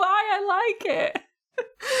 Why? I like it.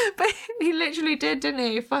 But he literally did, didn't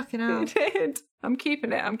he? Fucking hell. He did. I'm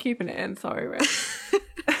keeping it in. Sorry, Rick.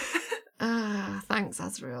 Thanks,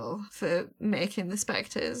 Azrael, for making the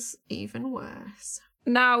spectres even worse.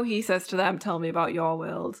 Now he says to them, tell me about your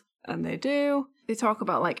world. And they do. They talk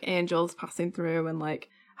about like angels passing through and like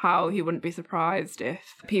how he wouldn't be surprised if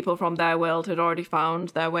people from their world had already found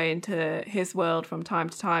their way into his world from time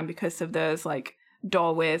to time because of those like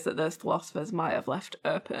doorways that those philosophers might have left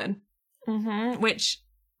open. Mm-hmm. Which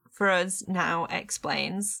for us now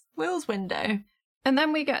explains Will's window. And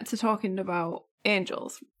then we get to talking about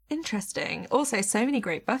angels. Interesting. Also, so many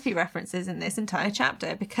great Buffy references in this entire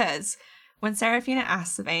chapter, because when Seraphina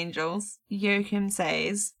asks of angels, Joachim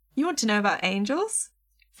says, you want to know about angels?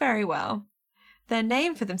 Very well. Their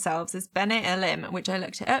name for themselves is Bene Elim, which I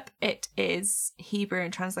looked it up. It is Hebrew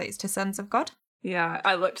and translates to sons of God. Yeah,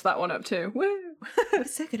 I looked that one up too. Woo!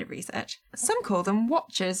 So good at research. Some call them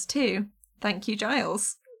watchers too. Thank you,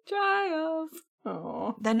 Giles. Giles!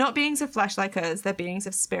 Aww. They're not beings of flesh like us, they're beings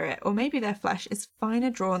of spirit, or maybe their flesh is finer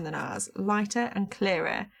drawn than ours, lighter and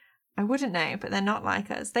clearer. I wouldn't know, but they're not like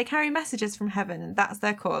us. They carry messages from heaven, and that's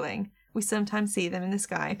their calling. We sometimes see them in the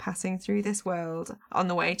sky, passing through this world, on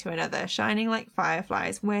the way to another, shining like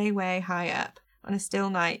fireflies way, way high up. On a still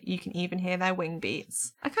night, you can even hear their wing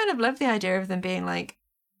beats. I kind of love the idea of them being like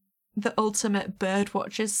the ultimate bird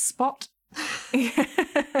watcher's spot.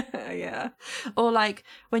 Yeah. Or like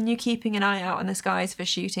when you're keeping an eye out on the skies for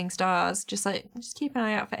shooting stars, just keep an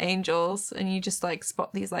eye out for angels, and you just like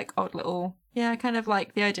spot these like odd little, I kind of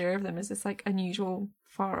like the idea of them as this like unusual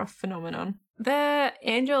far off phenomenon. The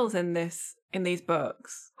angels in these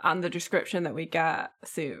books and the description that we get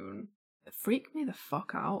soon freak me the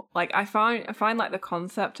fuck out. Like I find like the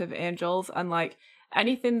concept of angels and like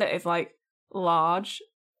anything that is like large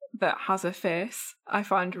that has a face, I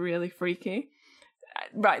find really freaky.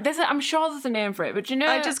 Right, I'm sure there's a name for it, but you know...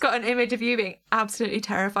 I just got an image of you being absolutely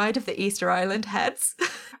terrified of the Easter Island heads.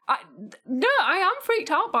 I am freaked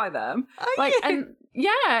out by them. And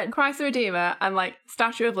yeah, Christ the Redeemer and like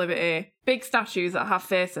Statue of Liberty, big statues that have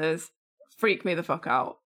faces, freak me the fuck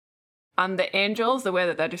out. And the angels, the way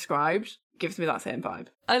that they're described, gives me that same vibe.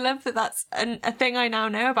 I love that that's a thing I now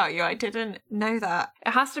know about you. I didn't know that.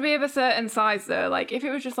 It has to be of a certain size though. Like if it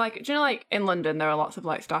was just like, do you know like in London there are lots of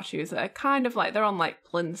like statues that are kind of like, they're on like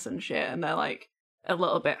plinths and shit and they're like a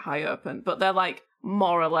little bit high up, but they're like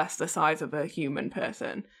more or less the size of a human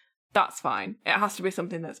person. That's fine. It has to be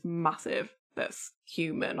something that's massive, that's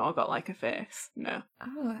human or got like a face. No.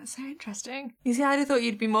 Oh, that's so interesting. You see, I'd have thought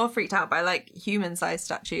you'd be more freaked out by like human-sized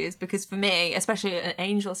statues, because for me, especially an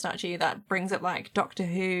angel statue, that brings up like Doctor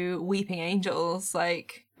Who, Weeping Angels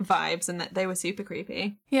like vibes, and that they were super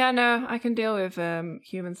creepy. Yeah, no, I can deal with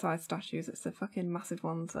human-sized statues. It's the fucking massive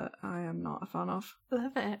ones that I am not a fan of.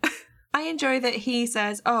 Love it. I enjoy that he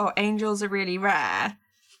says, oh, angels are really rare,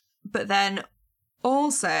 but then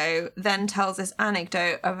also then tells this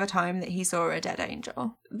anecdote of a time that he saw a dead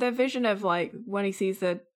angel. The vision of like when he sees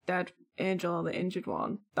the dead angel or the injured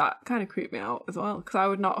one, that kind of creeped me out as well, because I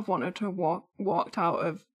would not have wanted to walked out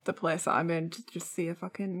of the place that I'm in to just see a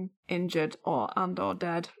fucking injured or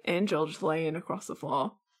dead angel just laying across the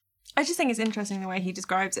floor. I just think it's interesting the way he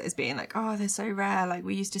describes it as being like, oh, they're so rare, like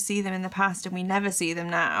we used to see them in the past and we never see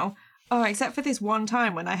them now. Oh, except for this one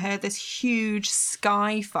time when I heard this huge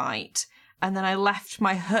sky fight and then I left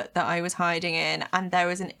my hut that I was hiding in, and there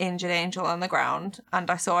was an injured angel on the ground, and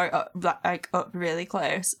I saw it up really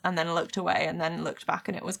close, and then looked away, and then looked back,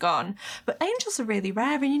 and it was gone. But angels are really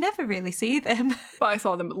rare, and you never really see them. But I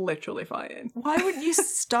saw them literally fighting. Why wouldn't you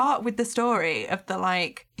start with the story of the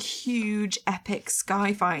like huge epic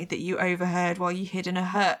sky fight that you overheard while you hid in a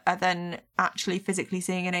hut, and then actually physically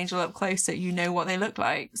seeing an angel up close so you know what they look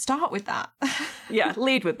like? Start with that. Yeah,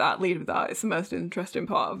 lead with that. It's the most interesting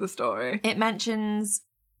part of the story. It mentions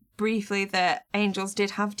briefly that angels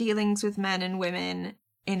did have dealings with men and women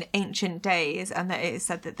in ancient days, and that it is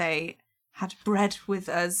said that they had bred with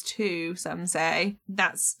us too, some say.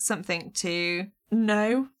 That's something to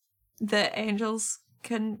know, that angels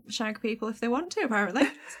can shag people if they want to, apparently.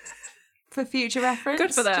 For future reference.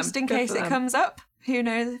 Good for them. Just in case it comes up. Who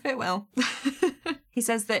knows if it will. He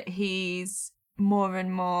says that he's more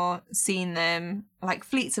and more seen them like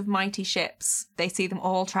fleets of mighty ships. They see them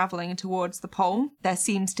all travelling towards the pole. There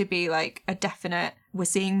seems to be like a definite, we're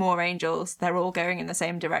seeing more angels. They're all going in the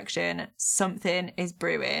same direction. Something is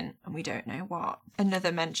brewing and we don't know what.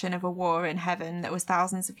 Another mention of a war in heaven that was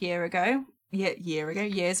thousands of years ago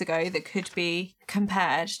that could be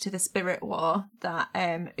compared to the spirit war that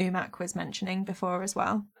Umak was mentioning before as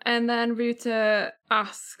well. And then Ruta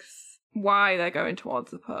asks why they're going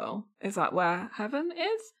towards the pole. Is that where heaven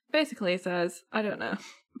is? Basically, he says, I don't know.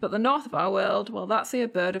 But the north of our world, well, that's the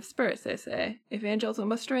abode of spirits, they say. If angels were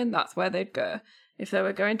mustering, that's where they'd go. If they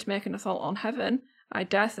were going to make an assault on heaven, I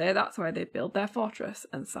dare say that's where they'd build their fortress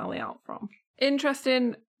and sally out from.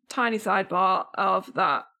 Interesting tiny sidebar of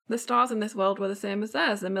that. The stars in this world were the same as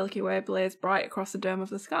theirs. The Milky Way blazed bright across the dome of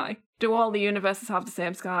the sky. Do all the universes have the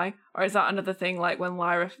same sky? Or is that another thing like when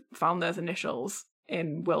Lyra found those initials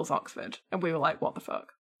in Will's Oxford and we were like, what the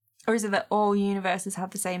fuck? Or is it that all universes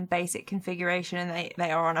have the same basic configuration and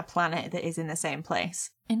they are on a planet that is in the same place?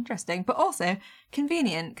 Interesting, but also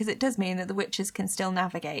convenient, because it does mean that the witches can still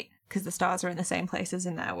navigate because the stars are in the same places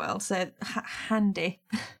in their world. So handy.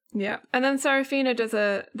 Yeah. And then Seraphina does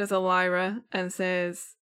a Lyra and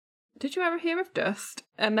says, did you ever hear of dust?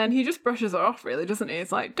 And then he just brushes her off, really, doesn't he?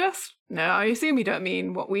 It's like, dust? No, I assume you don't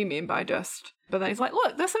mean what we mean by dust. But then he's like,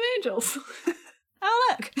 look, there's some angels.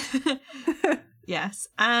 Oh, look. Yes.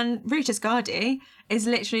 And Ruta Skadi is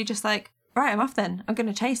literally just like, right, I'm off then. I'm going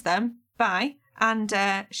to chase them. Bye. And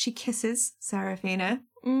she kisses Seraphina.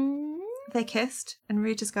 They kissed, and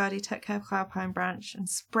Ruta Skadi took her cloudpine branch and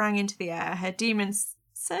sprang into the air. Her demons,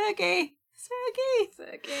 Sergei.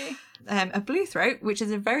 A blue throat, which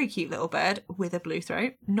is a very cute little bird with a blue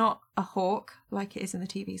throat, not a hawk like it is in the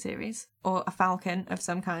TV series, or a falcon of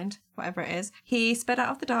some kind, whatever it is. He sped out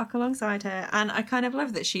of the dark alongside her, and I kind of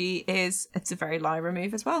love that it's a very Lyra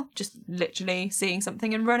move as well, just literally seeing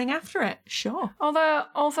something and running after it. Sure. Although,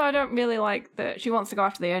 also, I don't really like that she wants to go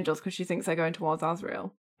after the angels because she thinks they're going towards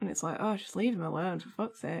Azrael. And it's like, oh, just leave him alone, for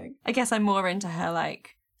fuck's sake. I guess I'm more into her,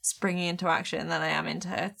 like, springing into action than I am into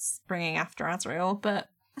her springing after Azrael, but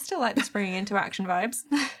I still like the springing into action vibes.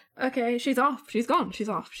 Okay, she's off. She's gone. She's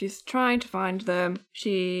off. She's trying to find them.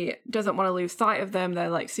 She doesn't want to lose sight of them. They're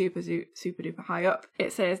like super duper high up.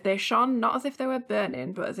 It says they shone not as if they were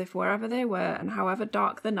burning, but as if wherever they were and however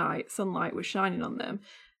dark the night, sunlight was shining on them.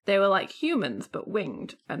 They were like humans, but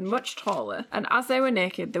winged and much taller. And as they were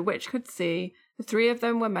naked, the witch could see the 3 of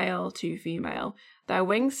them were male, 2 female. Their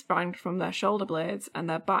wings sprang from their shoulder blades, and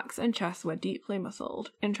their backs and chests were deeply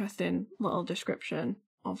muscled. Interesting little description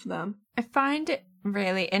of them. I find it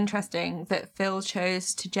really interesting that Phil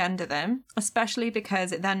chose to gender them, especially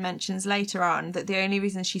because it then mentions later on that the only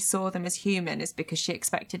reason she saw them as human is because she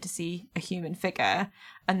expected to see a human figure,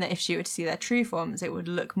 and that if she were to see their true forms, it would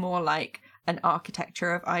look more like an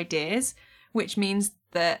architecture of ideas, which means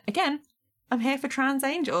that, again, I'm here for trans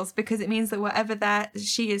angels, because it means that whatever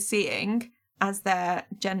she is seeing as their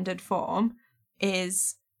gendered form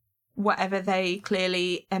is whatever they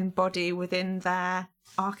clearly embody within their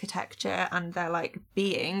architecture and their like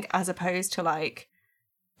being, as opposed to like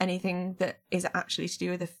anything that is actually to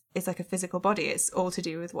do with it's like a physical body. It's all to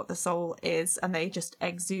do with what the soul is, and they just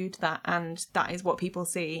exude that, and that is what people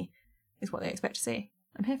see, is what they expect to see.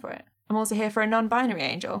 I'm here for it. I'm also here for a non-binary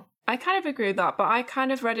angel. I kind of agree with that, but I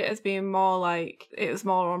kind of read it as being more like it was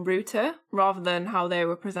more on Ruta rather than how they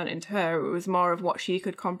were presenting to her. It was more of what she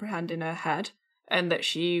could comprehend in her head, and that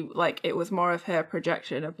she, like, it was more of her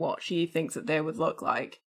projection of what she thinks that they would look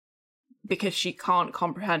like because she can't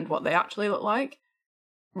comprehend what they actually look like,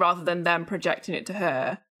 rather than them projecting it to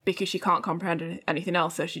her because she can't comprehend anything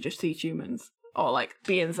else, so she just sees humans or like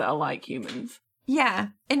beings that are like humans. Yeah,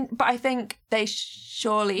 but I think they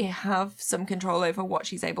surely have some control over what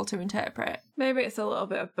she's able to interpret. Maybe it's a little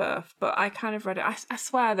bit of both, but I kind of read it. I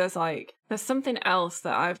swear there's something else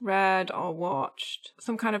that I've read or watched,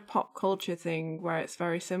 some kind of pop culture thing where it's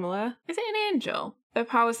very similar. Is it an angel? The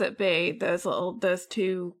powers that be, there's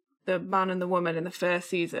two, the man and the woman in the first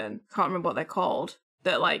season, can't remember what they're called,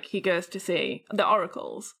 that like he goes to see, the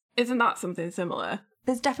oracles. Isn't that something similar?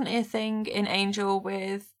 There's definitely a thing in Angel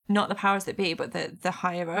with not the powers that be, but the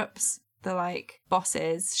higher ups, the like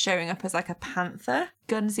bosses showing up as like a panther.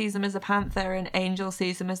 Gunn sees them as a panther and Angel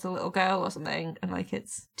sees them as the little girl or something, and like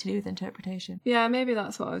it's to do with interpretation. Yeah, maybe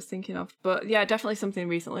that's what I was thinking of. But yeah, definitely something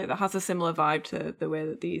recently that has a similar vibe to the way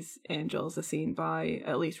that these angels are seen by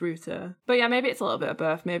at least Ruta. But yeah, maybe it's a little bit of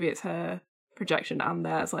both. Maybe it's her projection and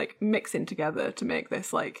theirs like mixing together to make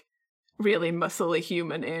this like really muscly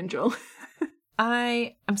human angel.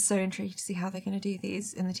 I am so intrigued to see how they're going to do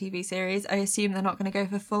these in the TV series. I assume they're not going to go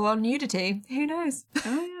for full-on nudity. Who knows?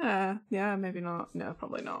 Oh, yeah. Yeah, maybe not. No,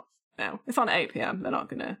 probably not. No. It's on 8 p.m. They're not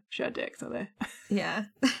going to share dicks, are they? Yeah.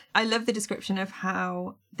 I love the description of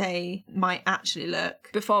how they might actually look.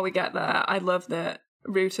 Before we get there, I love that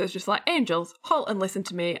Ruta's just like, angels, halt and listen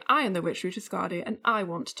to me. I am the witch Ruta Skadi, and I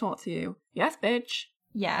want to talk to you. Yes, bitch.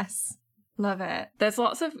 Yes. Love it. There's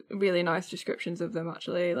lots of really nice descriptions of them,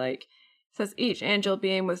 actually. Like, says each angel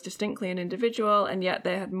being was distinctly an individual, and yet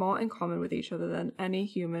they had more in common with each other than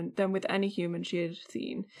with any human she had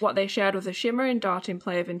seen. What they shared was a shimmering, darting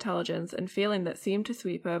play of intelligence and feeling that seemed to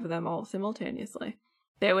sweep over them all simultaneously.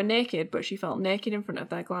 They were naked, but she felt naked in front of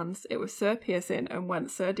their glance. It was so piercing and went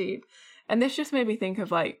so deep. And this just made me think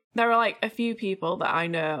of like, there are like a few people that I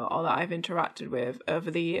know or that I've interacted with over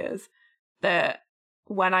the years that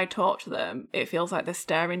when I talk to them, it feels like they're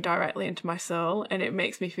staring directly into my soul, and it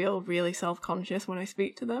makes me feel really self-conscious when I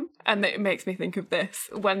speak to them. And it makes me think of this,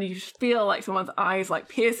 when you feel like someone's eyes like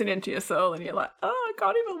piercing into your soul and you're like, oh, I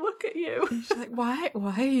can't even look at you. She's like, why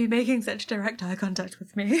are you making such direct eye contact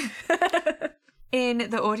with me? In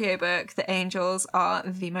the audiobook, the angels are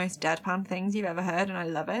the most deadpan things you've ever heard, and I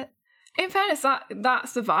love it. In fairness,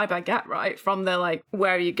 that's the vibe I get, right? From the, like,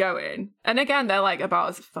 where are you going? And again, they're, like, about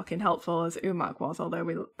as fucking helpful as Umak was,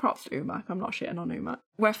 although props to Umak, I'm not shitting on Umak.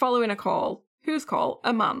 We're following a call. Whose call?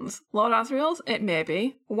 A man's. Lord Asriel's? It may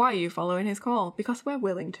be. Why are you following his call? Because we're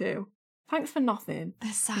willing to. Thanks for nothing. The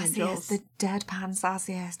sassiest, angels. The deadpan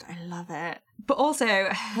sassiest. I love it. But also,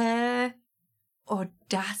 her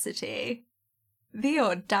audacity. The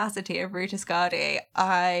audacity of Ruta Skadi,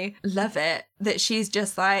 I love it. That she's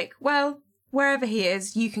just like, well, wherever he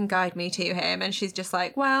is, you can guide me to him. And she's just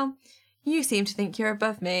like, well, you seem to think you're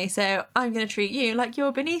above me, so I'm going to treat you like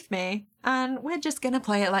you're beneath me. And we're just going to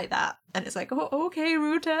play it like that. And it's like, oh, okay,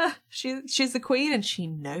 Ruta. She's the queen and she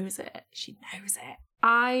knows it. She knows it.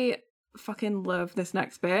 I fucking love this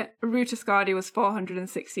next bit. Ruta Skadi was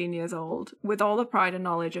 416 years old, with all the pride and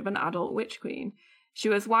knowledge of an adult witch queen. She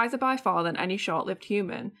was wiser by far than any short-lived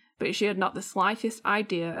human, but she had not the slightest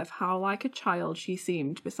idea of how like a child she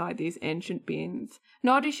seemed beside these ancient beings.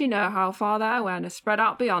 Nor did she know how far their awareness spread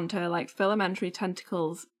out beyond her like filamentary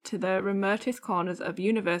tentacles to the remotest corners of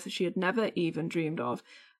universes she had never even dreamed of,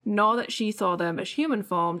 nor that she saw them as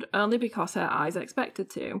human-formed only because her eyes expected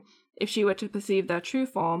to. If she were to perceive their true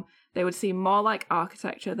form, they would seem more like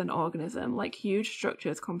architecture than organism, like huge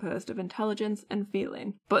structures composed of intelligence and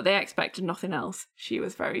feeling. But they expected nothing else. She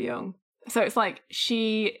was very young. So it's like,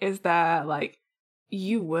 she is there like,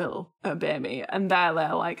 you will obey me. And they're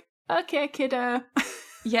there like, okay, kiddo.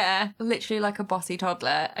 Yeah, literally like a bossy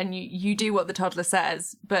toddler. And you do what the toddler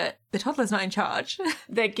says, but the toddler's not in charge.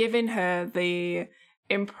 They're giving her the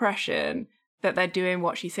impression that they're doing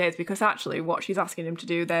what she says, because actually what she's asking him to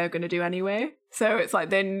do, they're going to do anyway. So it's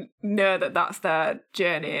like they know that that's their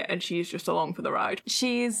journey and she's just along for the ride.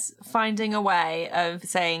 She's finding a way of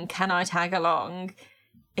saying, can I tag along,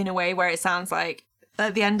 in a way where it sounds like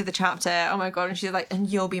at the end of the chapter, oh my God, and she's like, and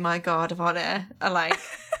you'll be my guard of honor. I'm like,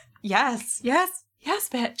 yes,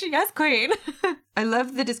 bitch, yes, queen. I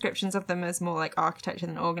love the descriptions of them as more like architecture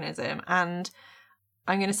than organism. And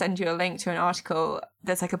I'm going to send you a link to an article.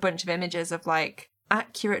 There's like a bunch of images of like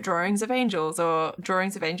accurate drawings of angels or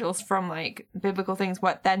drawings of angels from like biblical things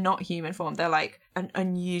where they're not human form. They're like an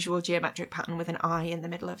unusual geometric pattern with an eye in the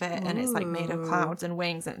middle of it. And it's like made of clouds and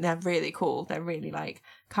wings. And they're really cool. They're really like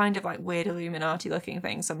kind of like weird Illuminati looking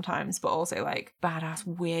things sometimes, but also like badass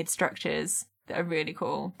weird structures that are really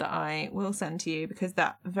cool that I will send to you because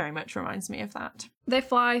that very much reminds me of that. They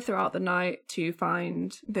fly throughout the night to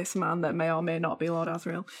find this man that may or may not be Lord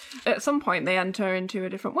Asriel. At some point, they enter into a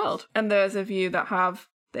different world. And those of you that have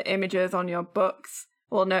the images on your books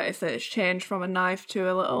will notice that it's changed from a knife to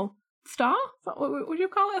a little star? Would you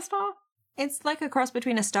call it a star? It's like a cross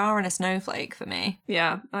between a star and a snowflake for me.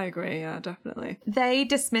 Yeah, I agree. Yeah, definitely. They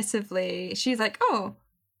dismissively, she's like, oh,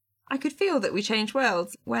 I could feel that we changed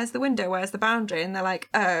worlds. Where's the window? Where's the boundary? And they're like,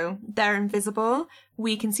 oh, they're invisible.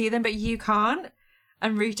 We can see them, but you can't.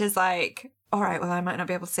 And Rita's like, all right, well, I might not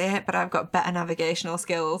be able to see it, but I've got better navigational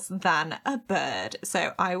skills than a bird.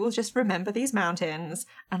 So I will just remember these mountains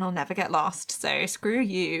and I'll never get lost. So screw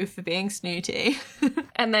you for being snooty.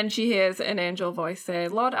 And then she hears an angel voice say,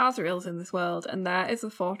 Lord Asriel's in this world, and there is a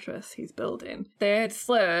fortress he's building. They had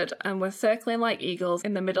slurred and were circling like eagles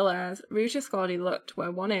in the middle airs. Ruta Skadi looked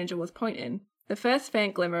where one angel was pointing. The first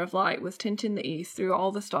faint glimmer of light was tinting the east through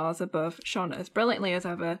all the stars above, shone as brilliantly as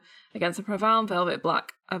ever against the profound velvet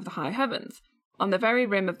black of the high heavens. On the very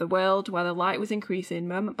rim of the world, where the light was increasing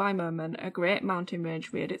moment by moment, a great mountain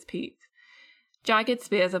range reared its peaks. Jagged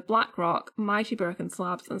spears of black rock, mighty broken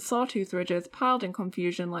slabs, and sawtooth ridges piled in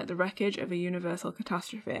confusion like the wreckage of a universal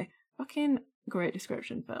catastrophe. Fucking great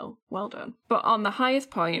description, Phil. Well done. But on the highest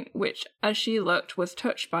point, which, as she looked, was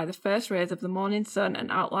touched by the first rays of the morning sun and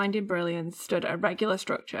outlined in brilliance, stood a regular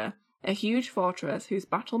structure, a huge fortress whose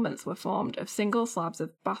battlements were formed of single slabs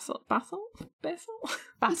of basalt.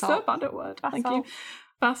 I'm so bad at words. Thank you.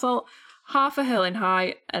 Basalt, half a hill in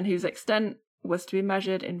height, and whose extent was to be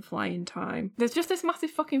measured in flying time. There's just this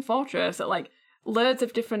massive fucking fortress that, like, loads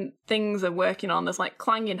of different things are working on. There's, like,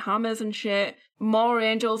 clanging hammers and shit. More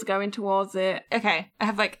angels going towards it. Okay, I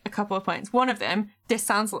have, like, a couple of points. One of them, this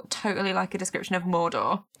sounds totally like a description of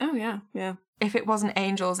Mordor. Oh, yeah, yeah. If it wasn't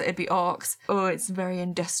angels, it'd be orcs. Oh, it's very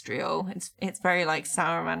industrial. It's very like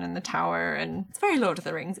Sauron and the Tower, and it's very Lord of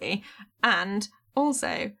the Ringsy. And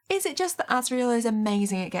also, is it just that Asriel is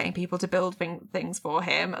amazing at getting people to build things for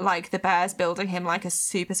him, like the bears building him like a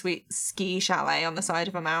super sweet ski chalet on the side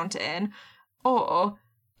of a mountain? Or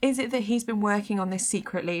is it that he's been working on this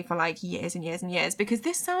secretly for like years and years and years? Because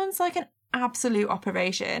this sounds like an absolute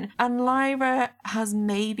operation, and Lyra has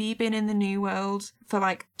maybe been in the New World for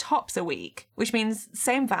like tops a week, which means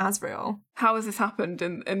same for Asriel. How has this happened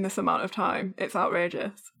in this amount of time? It's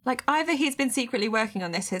outrageous. Like, either he's been secretly working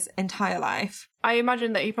on this his entire life. I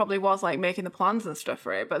imagine that he probably was like making the plans and stuff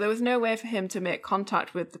for it, but there was no way for him to make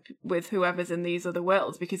contact with whoever's in these other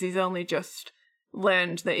worlds, because he's only just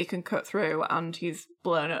learned that he can cut through, and he's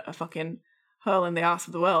blown a fucking hole in the arse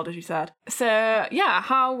of the world, as you said. So yeah,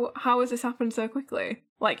 how has this happened so quickly?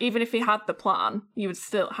 Like, even if he had the plan, you would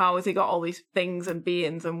still, how has he got all these things and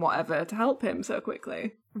beings and whatever to help him so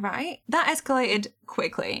quickly? Right? That escalated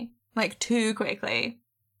quickly. Like, too quickly.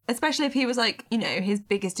 Especially if he was like, you know, his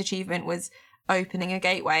biggest achievement was opening a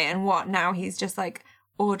gateway, and what, now he's just like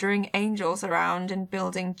ordering angels around and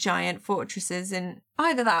building giant fortresses, and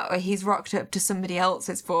either that or he's rocked up to somebody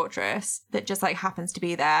else's fortress that just like happens to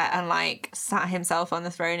be there and like sat himself on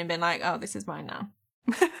the throne and been like, oh, this is mine now.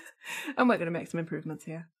 And we're going to make some improvements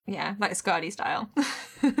here. Yeah, like Skadi style.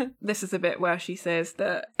 This is a bit where she says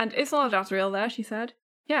that, and is Lord Asriel there, she said.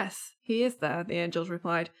 Yes, he is there, the angels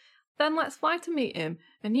replied. Then let's fly to meet him,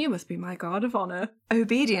 and you must be my guard of honour.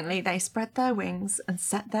 Obediently they spread their wings and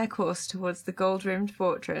set their course towards the gold-rimmed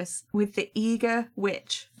fortress, with the eager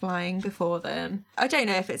witch flying before them. I don't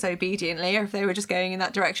know if it's obediently or if they were just going in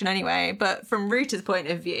that direction anyway, but from Ruta's point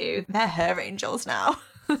of view, they're her angels now.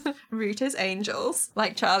 Ruta's angels,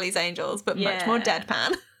 like Charlie's angels, but much more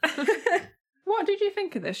deadpan. What did you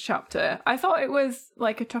think of this chapter? I thought it was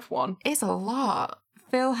like a tough one. It's a lot.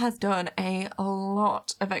 Phil has done a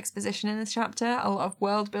lot of exposition in this chapter, a lot of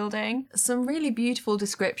world building, some really beautiful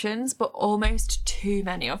descriptions, but almost too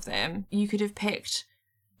many of them. You could have picked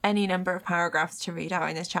any number of paragraphs to read out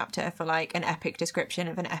in this chapter for like an epic description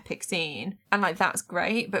of an epic scene. And like, that's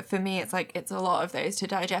great, but for me it's like it's a lot of those to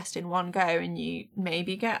digest in one go, and you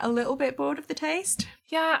maybe get a little bit bored of the taste.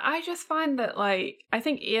 Yeah, I just find that, like, I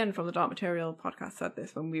think Ian from the Dark Material podcast said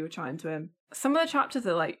this when we were chatting to him. Some of the chapters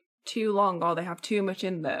are like too long, or they have too much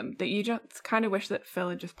in them, that you just kind of wish that Phil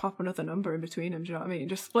would just pop another number in between them. Do you know what I mean?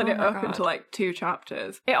 Just split it up into like 2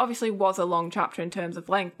 chapters. It obviously was a long chapter in terms of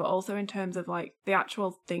length, but also in terms of like the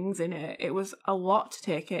actual things in it. It was a lot to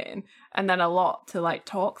take in, and then a lot to like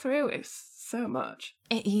talk through. It's so much.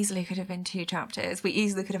 It easily could have been 2 chapters. We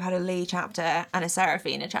easily could have had a Lee chapter and a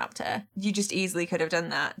Seraphina chapter. You just easily could have done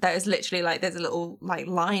that. That is literally like, there's a little like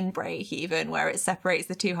line break even where it separates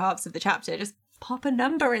the 2 halves of the chapter. Just pop a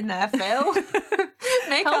number in there, Phil.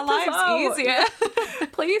 Make our lives easier.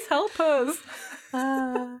 Please help us.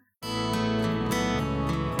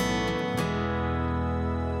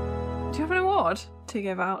 Do you have an award to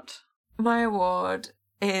give out? My award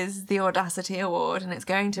is the Audacity Award, and it's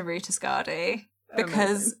going to Ruta Skadi.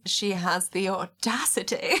 because she has the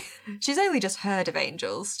audacity. She's only just heard of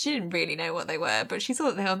angels. She didn't really know what they were, but she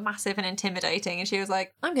thought they were massive and intimidating, and she was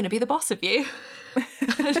like, I'm going to be the boss of you.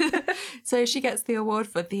 So she gets the award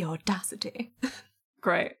for the audacity.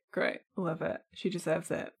 Great. Love it. She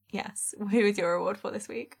deserves it. Yes. Who is your award for this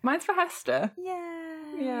week? Mine's for Hester.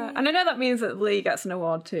 Yeah. And I know that means that Lee gets an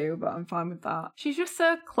award too, but I'm fine with that. She's just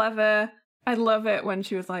so clever. I love it when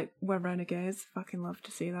she was like, we're renegades. Fucking love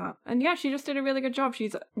to see that. And yeah, she just did a really good job.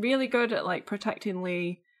 She's really good at like protecting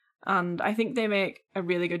Lee. And I think they make a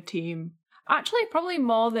really good team. Actually, probably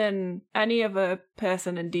more than any other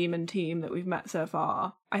person and demon team that we've met so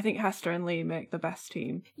far. I think Hester and Lee make the best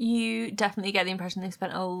team. You definitely get the impression they've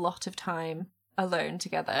spent a lot of time alone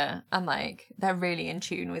together, and like they're really in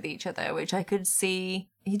tune with each other, which I could see.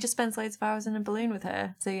 He just spends loads of hours in a balloon with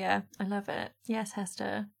her. So yeah, I love it. Yes,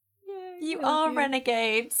 Hester. Yay, You are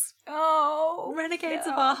renegades. Oh, Renegades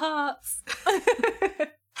of our hearts.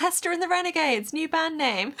 Hester and the Renegades, new band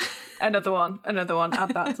name. Another one.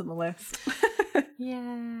 Add that to the list.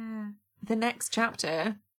 Yeah. The next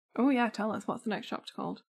chapter. Oh yeah, tell us. What's the next chapter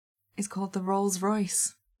called? Is called the Rolls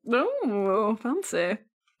Royce. Oh, fancy.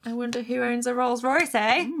 I wonder who owns a Rolls Royce,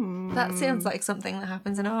 eh? That sounds like something that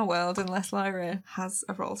happens in our world, unless Lyra has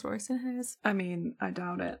a Rolls Royce in hers. I mean, I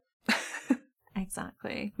doubt it.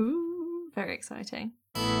 Exactly. Ooh. Very exciting.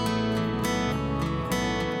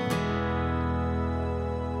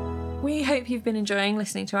 We hope you've been enjoying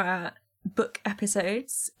listening to our book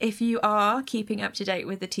episodes. If you are keeping up to date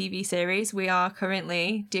with the TV series, we are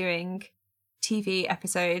currently doing TV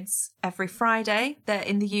episodes every Friday. They're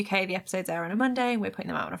in the UK, the episodes air on a Monday, and we're putting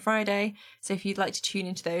them out on a Friday. So if you'd like to tune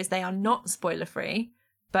into those, they are not spoiler free,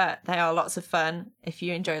 but they are lots of fun if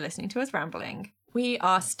you enjoy listening to us rambling. We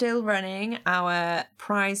are still running our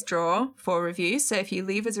prize draw for reviews. So if you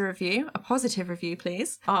leave us a review, a positive review,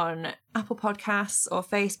 please, on Apple Podcasts or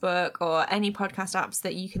Facebook or any podcast apps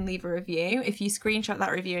that you can leave a review, if you screenshot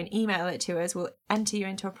that review and email it to us, we'll enter you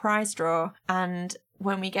into a prize draw. And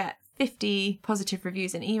when we get 50 positive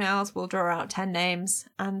reviews and emails, we'll draw out 10 names,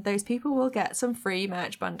 and those people will get some free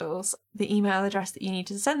merch bundles. The email address that you need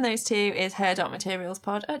to send those to is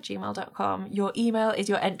her.materialspod@gmail.com. Your email is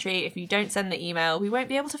your entry. If you don't send the email, we won't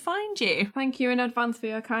be able to find you. Thank you in advance for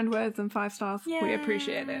your kind words and 5 stars. Yay. We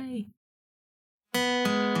appreciate it.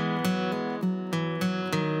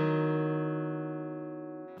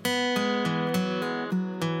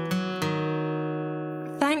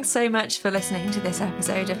 Thanks so much for listening to this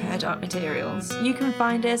episode of Her Dark Materials. You can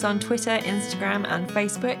find us on Twitter, Instagram and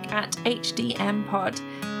Facebook at HDMPod,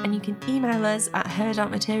 and you can email us at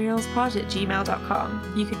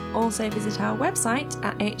herdarkmaterialspod@gmail.com. You can also visit our website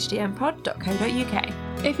at hdmpod.co.uk.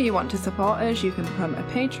 If you want to support us, you can become a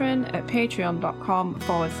patron at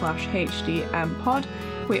patreon.com/HDMpod.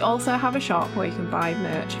 We also have a shop where you can buy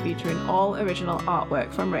merch featuring all original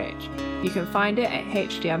artwork from Rach. You can find it at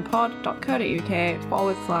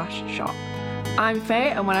hdmpod.co.uk/shop. I'm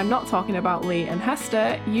Faye, and when I'm not talking about Lee and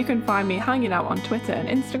Hester, you can find me hanging out on Twitter and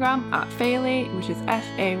Instagram at Fayley, which is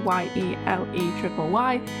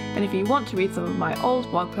FAYELEYYY. And if you want to read some of my old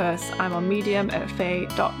blog posts, I'm on Medium at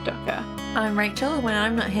faye.ducker. I'm Rachel, and when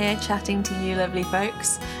I'm not here chatting to you lovely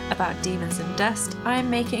folks about demons and dust, I'm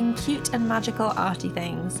making cute and magical arty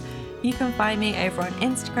things. You can find me over on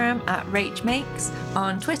Instagram at RachMakes,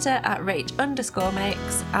 on Twitter at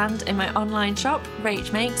Rach_makes, and in my online shop,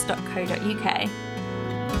 rachmakes.co.uk. A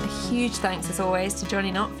huge thanks as always to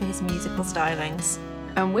Johnny Knott for his musical stylings.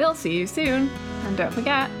 And we'll see you soon. And don't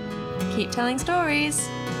forget, keep telling stories,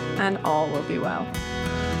 and all will be well.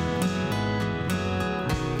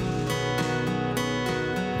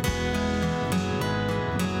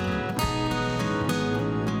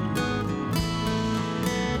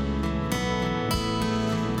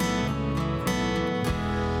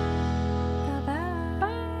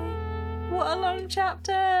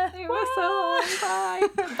 chapter. It was so long. Bye.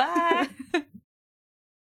 Bye.